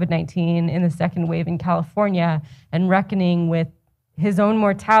for COVID-19 in the second wave in California, and reckoning with his own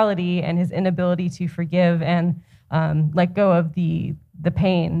mortality and his inability to forgive and let go of the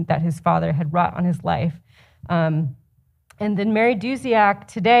pain that his father had wrought on his life. And then Mary Duziak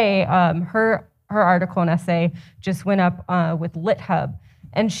today, her article and essay just went up with LitHub.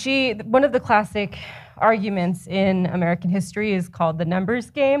 And one of the classic arguments in American history is called the numbers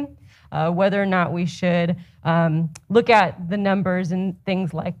game, whether or not we should look at the numbers in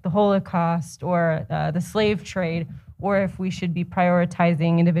things like the Holocaust or the slave trade, or if we should be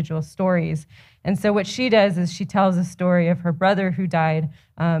prioritizing individual stories. And so what she does is she tells a story of her brother who died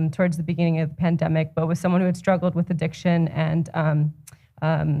towards the beginning of the pandemic, but was someone who had struggled with addiction and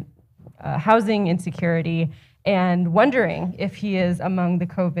housing insecurity, and wondering if he is among the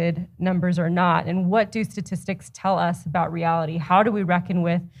COVID numbers or not, and what do statistics tell us about reality? How do we reckon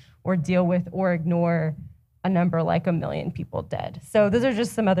with or deal with or ignore a number like 1 million people dead? So those are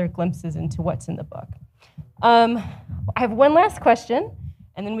just some other glimpses into what's in the book. I have one last question,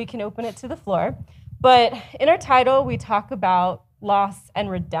 and then we can open it to the floor. But in our title, we talk about loss and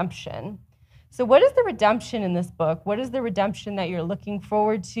redemption. So what is the redemption in this book? What is the redemption that you're looking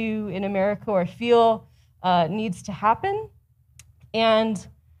forward to in America or feel needs to happen? And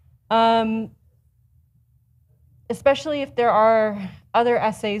especially if there are other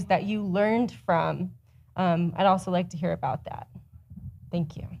essays that you learned from, I'd also like to hear about that.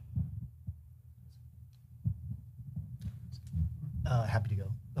 Thank you. Happy to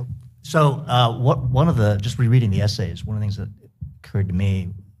go. So one of the, just rereading the essays, one of the things that occurred to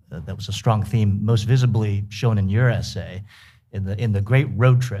me that was a strong theme, most visibly shown in your essay, in the great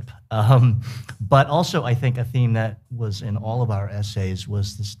road trip, but also I think a theme that was in all of our essays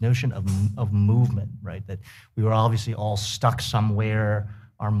was this notion of movement, right? That we were obviously all stuck somewhere,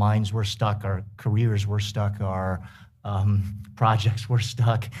 our minds were stuck, our careers were stuck, our projects were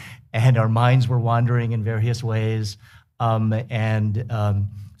stuck, and our minds were wandering in various ways, and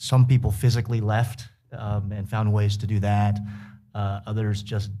some people physically left and found ways to do that. Others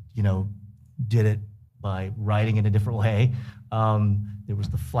just, did it by writing in a different way. There was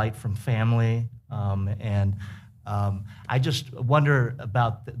the flight from family, and I just wonder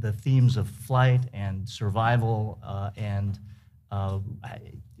about the themes of flight and survival and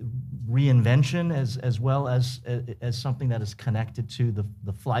reinvention, as well as something that is connected to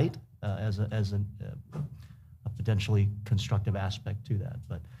the flight as a potentially constructive aspect to that.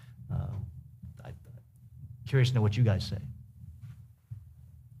 But I'm curious to know what you guys say.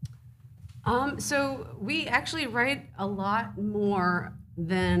 So we actually write a lot more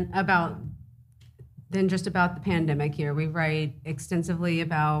than just about the pandemic here. We write extensively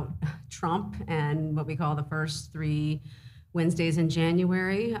about Trump and what we call the first 3 Wednesdays in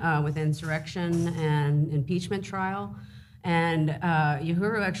January with insurrection and impeachment trial. And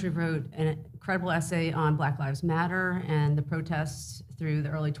Yohuru actually wrote an incredible essay on Black Lives Matter and the protests through the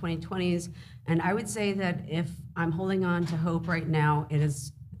early 2020s. And I would say that if I'm holding on to hope right now, it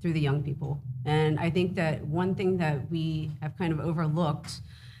is through the young people. And I think that one thing that we have kind of overlooked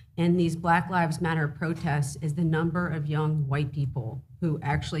in these Black Lives Matter protests is the number of young white people who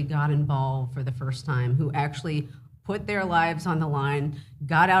actually got involved for the first time, who actually put their lives on the line,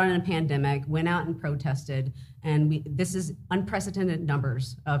 got out in a pandemic, went out and protested, and this is unprecedented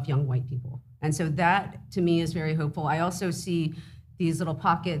numbers of young white people. And so that, to me, is very hopeful. I also see these little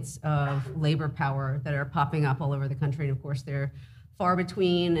pockets of labor power that are popping up all over the country, and of course they're far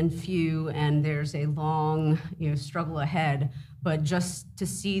between and few, and there's a long struggle ahead. But just to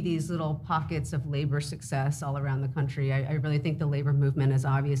see these little pockets of labor success all around the country, I really think the labor movement is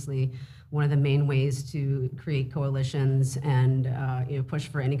obviously one of the main ways to create coalitions and push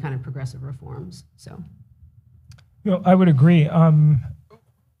for any kind of progressive reforms. So, I would agree.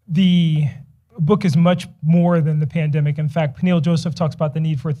 The book is much more than the pandemic. In fact, Peniel Joseph talks about the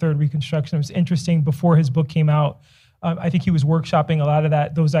need for a third Reconstruction. It was interesting, before his book came out, I think he was workshopping a lot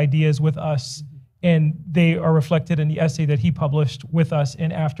of those ideas with us, and they are reflected in the essay that he published with us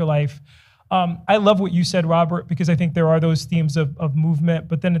in Afterlife. I love what you said, Robert, because I think there are those themes of movement,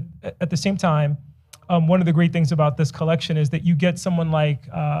 but then at the same time, one of the great things about this collection is that you get someone like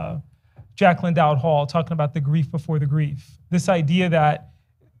Jacqueline Dowd Hall talking about the grief before the grief. This idea that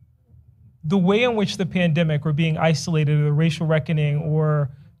the way in which the pandemic or being isolated or the racial reckoning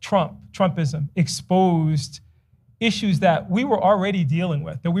or Trumpism exposed issues that we were already dealing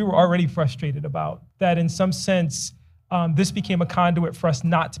with, that we were already frustrated about, that in some sense, this became a conduit for us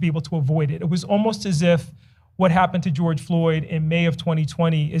not to be able to avoid it. It was almost as if what happened to George Floyd in May of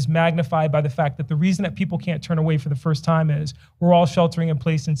 2020 is magnified by the fact that the reason that people can't turn away for the first time is we're all sheltering in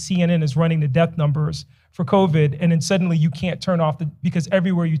place and CNN is running the death numbers for COVID, and then suddenly you can't turn off because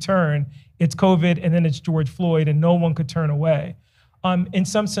everywhere you turn, it's COVID and then it's George Floyd, and no one could turn away. In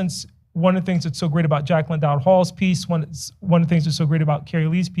some sense, one of the things that's so great about Jacqueline Dowd Hall's piece, one of the things that's so great about Keri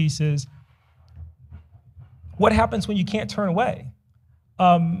Leigh's piece is what happens when you can't turn away.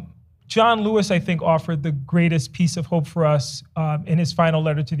 John Lewis, I think, offered the greatest piece of hope for us in his final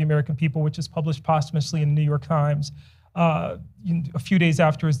letter to the American people, which is published posthumously in the New York Times a few days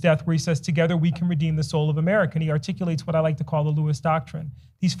after his death, where he says, "Together we can redeem the soul of America." And he articulates what I like to call the Lewis Doctrine.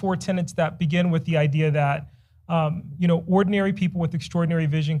 These 4 tenets that begin with the idea that ordinary people with extraordinary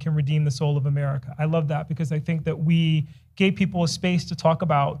vision can redeem the soul of America. I love that because I think that we gave people a space to talk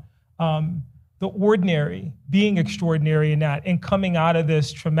about the ordinary being extraordinary in that, and coming out of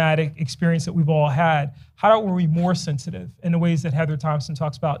this traumatic experience that we've all had, how are we more sensitive in the ways that Heather Thompson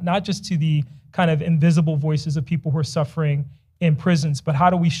talks about, not just to the kind of invisible voices of people who are suffering in prisons, but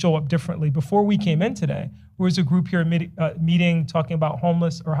how do we show up differently? Before we came in today, there was a group here meeting talking about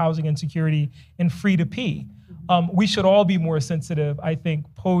homeless or housing insecurity and free to pee. We should all be more sensitive, I think,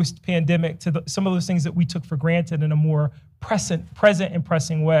 post-pandemic to some of those things that we took for granted in a more present and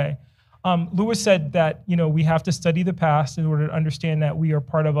pressing way. Lewis said that we have to study the past in order to understand that we are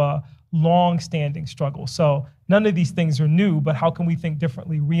part of a long-standing struggle. So none of these things are new, but how can we think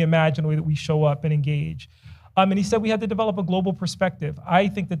differently, reimagine the way that we show up and engage? And he said we had to develop a global perspective. I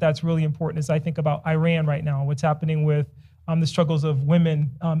think that that's really important as I think about Iran right now, what's happening with the struggles of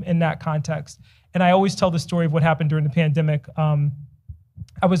women in that context. And I always tell the story of what happened during the pandemic.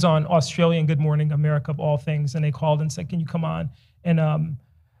 I was on Australian Good Morning America, of all things, and they called and said, can you come on and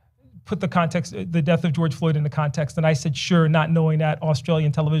put the death of George Floyd into context? And I said, sure, not knowing that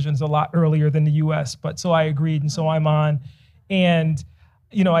Australian television is a lot earlier than the US. But so I agreed, and so I'm on. And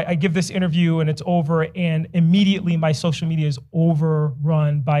I give this interview and it's over, and immediately my social media is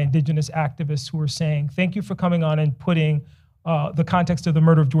overrun by Indigenous activists who are saying, thank you for coming on and putting the context of the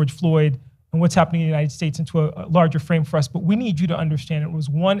murder of George Floyd and what's happening in the United States into a larger frame for us. But we need you to understand. It was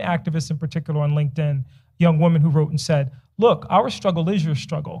one activist in particular on LinkedIn, a young woman who wrote and said, look, our struggle is your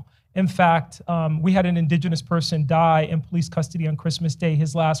struggle. In fact, we had an Indigenous person die in police custody on Christmas Day.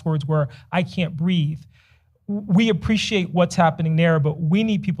 His last words were, I can't breathe. We appreciate what's happening there, but we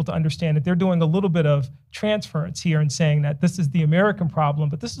need people to understand that they're doing a little bit of transference here and saying that this is the American problem,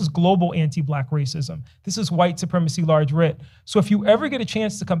 but this is global anti-Black racism. This is white supremacy, large writ. So if you ever get a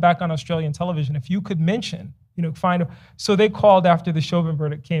chance to come back on Australian television, if you could mention, so they called after the Chauvin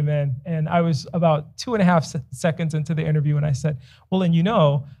verdict came in, and I was about 2.5 seconds into the interview, and I said, well,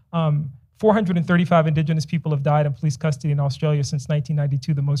 and 435 Indigenous people have died in police custody in Australia since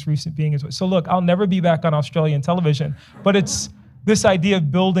 1992, the most recent being Israel. So look, I'll never be back on Australian television, but it's this idea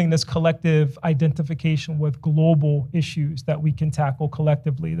of building this collective identification with global issues that we can tackle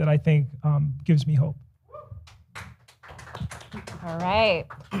collectively that I think gives me hope. All right.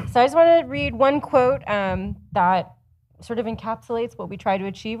 So I just want to read one quote that sort of encapsulates what we try to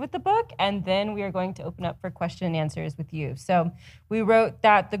achieve with the book, and then we are going to open up for question and answers with you. So we wrote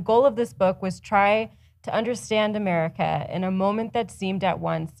that the goal of this book was try to understand America in a moment that seemed at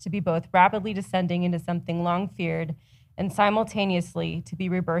once to be both rapidly descending into something long feared and simultaneously to be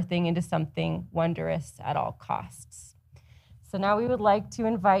rebirthing into something wondrous at all costs. So now we would like to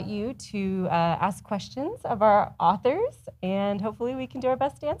invite you to ask questions of our authors, and hopefully we can do our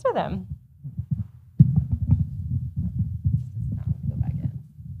best to answer them.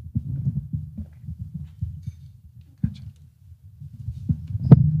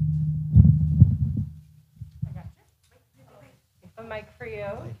 Mic for you.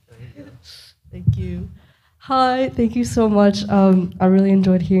 Thank you. Hi, thank you so much. I really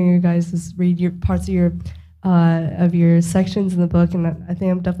enjoyed hearing you guys read your parts of your sections in the book, and I think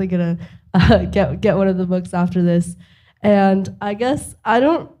I'm definitely gonna get one of the books after this. And I guess I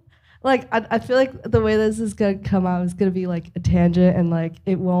feel like the way this is gonna come out is gonna be like a tangent, and like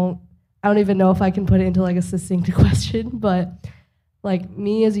I don't even know if I can put it into like a succinct question, but like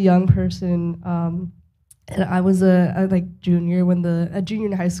me as a young person, and I was a junior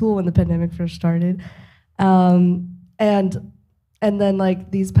in high school when the pandemic first started, and then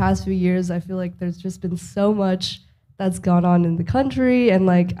like these past few years, I feel like there's just been so much that's gone on in the country, and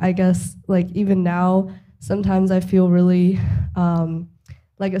like I guess like even now, sometimes I feel really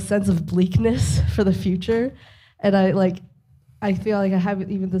like a sense of bleakness for the future, and I feel like I have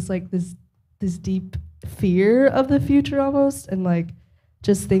even this deep fear of the future almost, and like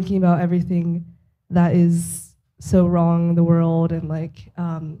just thinking about everything that is so wrong in the world, and like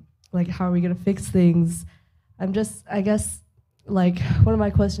how are we gonna fix things? I guess like one of my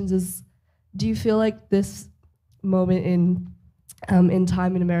questions is, do you feel like this moment in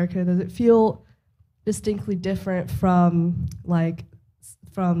time in America, does it feel distinctly different from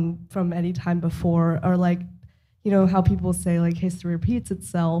any time before, or like how people say like history repeats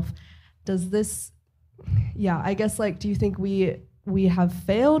itself? Does this, I guess like, do you think we have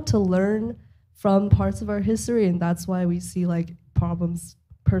failed to learn from parts of our history, and that's why we see like problems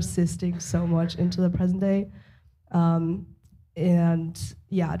persisting so much into the present day? And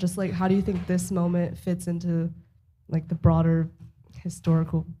just like, how do you think this moment fits into like the broader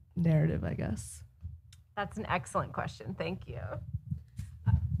historical narrative, I guess? That's an excellent question. Thank you.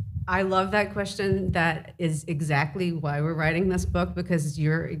 I love that question. That is exactly why we're writing this book, because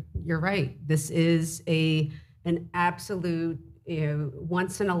you're right. This is an absolute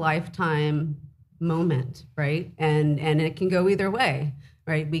once in a lifetime moment, right? And it can go either way,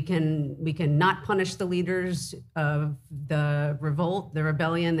 right? We can not punish the leaders of the revolt, the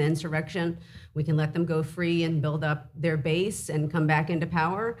rebellion, the insurrection. We can let them go free and build up their base and come back into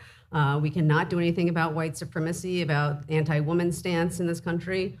power. We cannot do anything about white supremacy, about anti-woman stance in this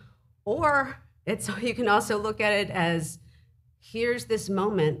country. Or you can also look at it as, here's this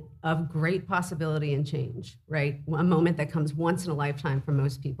moment of great possibility and change, right? A moment that comes once in a lifetime for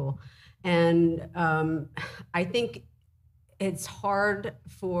most people. And I think it's hard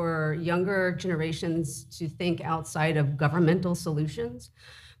for younger generations to think outside of governmental solutions,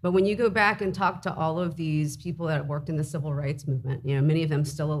 But when you go back and talk to all of these people that worked in the civil rights movement, many of them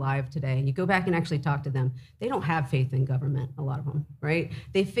still alive today, and you go back and actually talk to them, they don't have faith in government, a lot of them, right?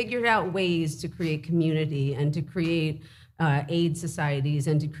 They figured out ways to create community and to create aid societies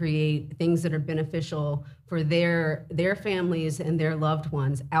and to create things that are beneficial for their families and their loved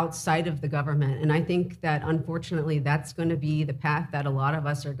ones outside of the government. And I think that unfortunately that's going to be the path that a lot of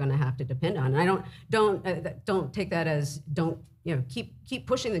us are going to have to depend on. And I don't take that as keep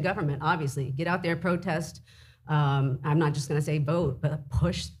pushing the government. Obviously, get out there, protest. I'm not just going to say vote, but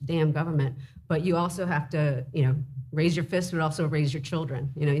push damn government. But you also have to raise your fist, but also raise your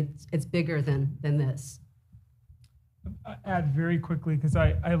children. It's bigger than this. Add very quickly, because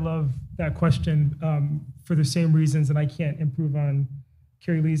I love that question for the same reasons, and I can't improve on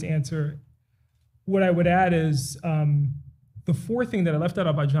Keri Leigh's answer. What I would add is the fourth thing that I left out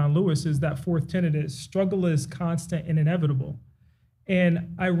about John Lewis is that fourth tenet is struggle is constant and inevitable.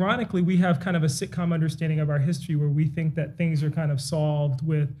 And ironically, we have kind of a sitcom understanding of our history where we think that things are kind of solved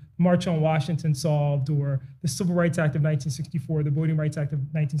with March on Washington solved, or the Civil Rights Act of 1964, the Voting Rights Act of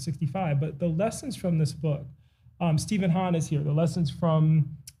 1965. But the lessons from this book, Stephen Hahn is here. The lessons from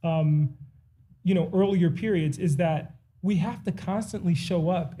earlier periods is that we have to constantly show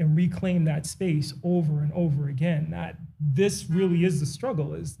up and reclaim that space over and over again. That this really is the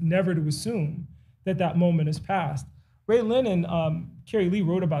struggle, is never to assume that moment is past. Rhae, Lynn, and Keri Leigh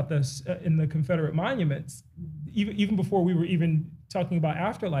wrote about this in the Confederate monuments, even before we were even talking about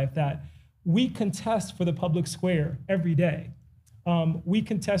afterlife, that we contest for the public square every day. We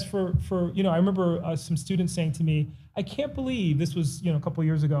contest for I remember some students saying to me, I can't believe, this was a couple of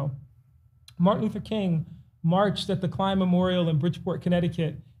years ago, Martin Luther King marched at the Klein Memorial in Bridgeport,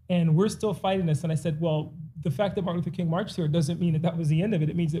 Connecticut, and we're still fighting this. And I said, well, the fact that Martin Luther King marched here doesn't mean that was the end of it.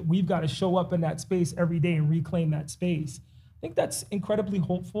 It means that we've got to show up in that space every day and reclaim that space. I think that's incredibly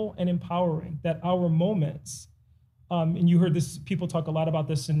hopeful and empowering, that our moments, and you heard this, people talk a lot about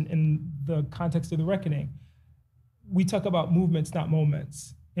this in the context of the reckoning. We talk about movements, not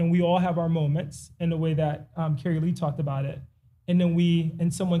moments. And we all have our moments in the way that Keri Leigh talked about it. And then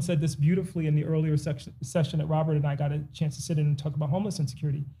and someone said this beautifully in the earlier session that Robert and I got a chance to sit in and talk about homeless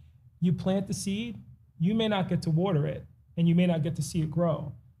insecurity. You plant the seed, you may not get to water it, and you may not get to see it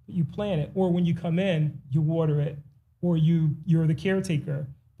grow, but you plant it, or when you come in, you water it, or you're the caretaker.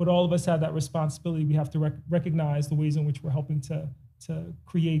 But all of us have that responsibility. We have to recognize the ways in which we're helping to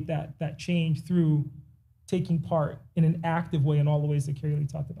create that change through taking part in an active way in all the ways that Keri Leigh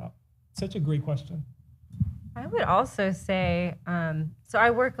talked about. Such a great question. I would also say, so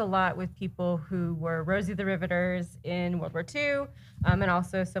I work a lot with people who were Rosie the Riveters in World War II, and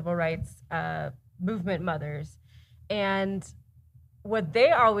also civil rights movement mothers. And what they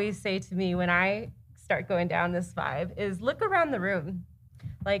always say to me when I start going down this vibe is, look around the room.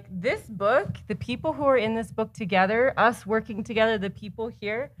 Like, this book, the people who are in this book together, us working together, the people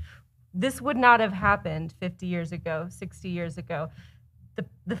here, this would not have happened 50 years ago, 60 years ago.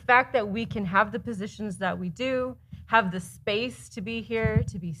 The fact that we can have the positions that we do, have the space to be here,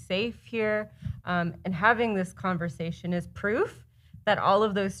 to be safe here, and having this conversation is proof that all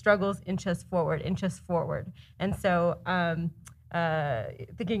of those struggles inch us forward. And so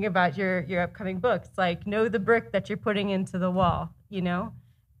thinking about your upcoming book, it's like, know the brick that you're putting into the wall,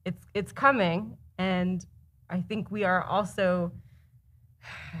 It's coming, and I think we are also,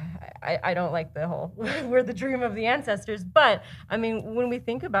 I don't like the whole, we're the dream of the ancestors, but I mean, when we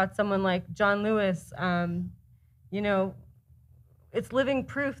think about someone like John Lewis, it's living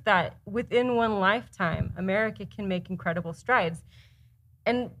proof that within one lifetime, America can make incredible strides.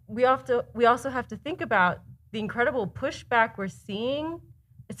 And we also have to think about the incredible pushback we're seeing.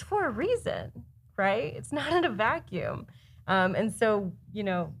 It's for a reason, right? It's not in a vacuum. And so,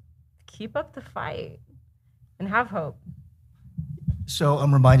 keep up the fight and have hope. So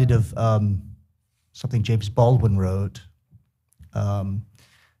I'm reminded of something James Baldwin wrote, and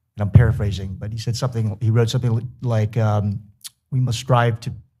I'm paraphrasing, but he wrote something like, we must strive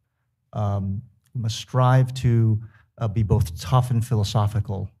to be both tough and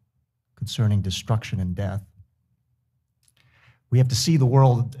philosophical concerning destruction and death. We have to see the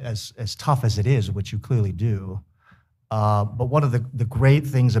world as tough as it is, which you clearly do. But one of the great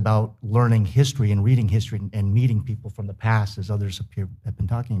things about learning history and reading history and meeting people from the past, as others up here have been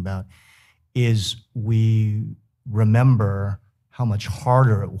talking about, is we remember how much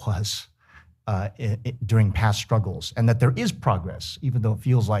harder it was during past struggles, and that there is progress, even though it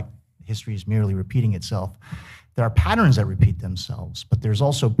feels like history is merely repeating itself. There are patterns that repeat themselves, but there's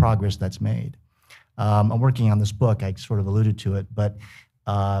also progress that's made. I'm working on this book, I sort of alluded to it, but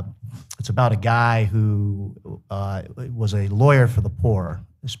It's about a guy who was a lawyer for the poor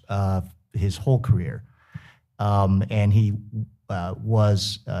his whole career. And he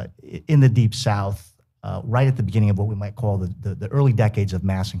was in the Deep South right at the beginning of what we might call the early decades of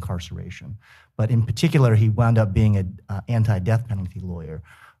mass incarceration. But in particular, he wound up being an anti-death penalty lawyer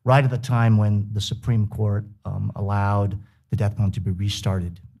right at the time when the Supreme Court allowed the death penalty to be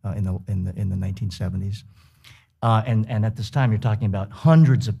restarted in the 1970s. And at this time, you're talking about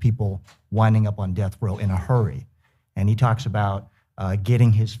hundreds of people winding up on death row in a hurry. And he talks about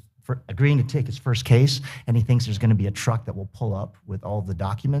agreeing to take his first case, and he thinks there's going to be a truck that will pull up with all the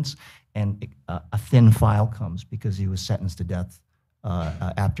documents, and a thin file comes because he was sentenced to death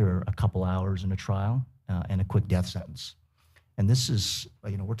after a couple hours in a trial and a quick death sentence. And this is,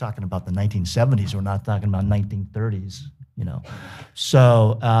 we're talking about the 1970s. We're not talking about 1930s,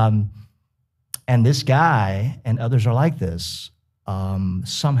 So, and this guy and others are like this,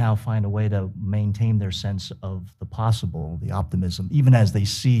 somehow find a way to maintain their sense of the possible, the optimism, even as they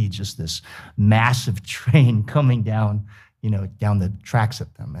see just this massive train coming down, down the tracks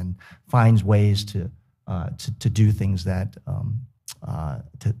at them, and finds ways to do things that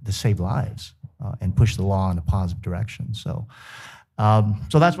to save lives and push the law in a positive direction. So,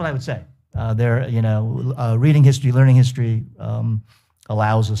 so that's what I would say. Reading history, learning history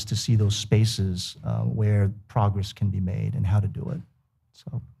allows us to see those spaces where progress can be made and how to do it.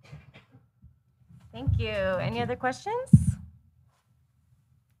 So, thank you. Any other questions?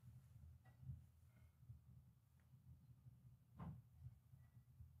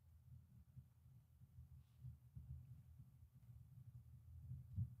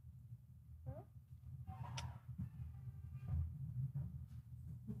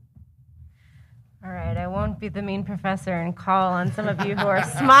 All right, I won't be the mean professor and call on some of you who are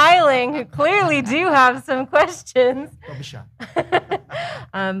smiling, who clearly do have some questions. Don't be shy.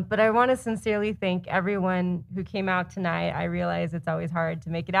 But I want to sincerely thank everyone who came out tonight. I realize it's always hard to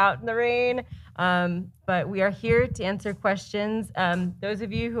make it out in the rain, but we are here to answer questions. Those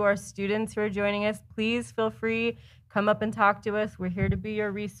of you who are students who are joining us, please feel free, come up and talk to us. We're here to be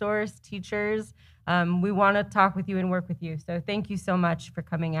your resource, teachers. We want to talk with you and work with you. So thank you so much for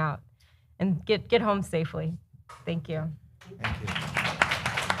coming out. And get home safely. Thank you. Thank you.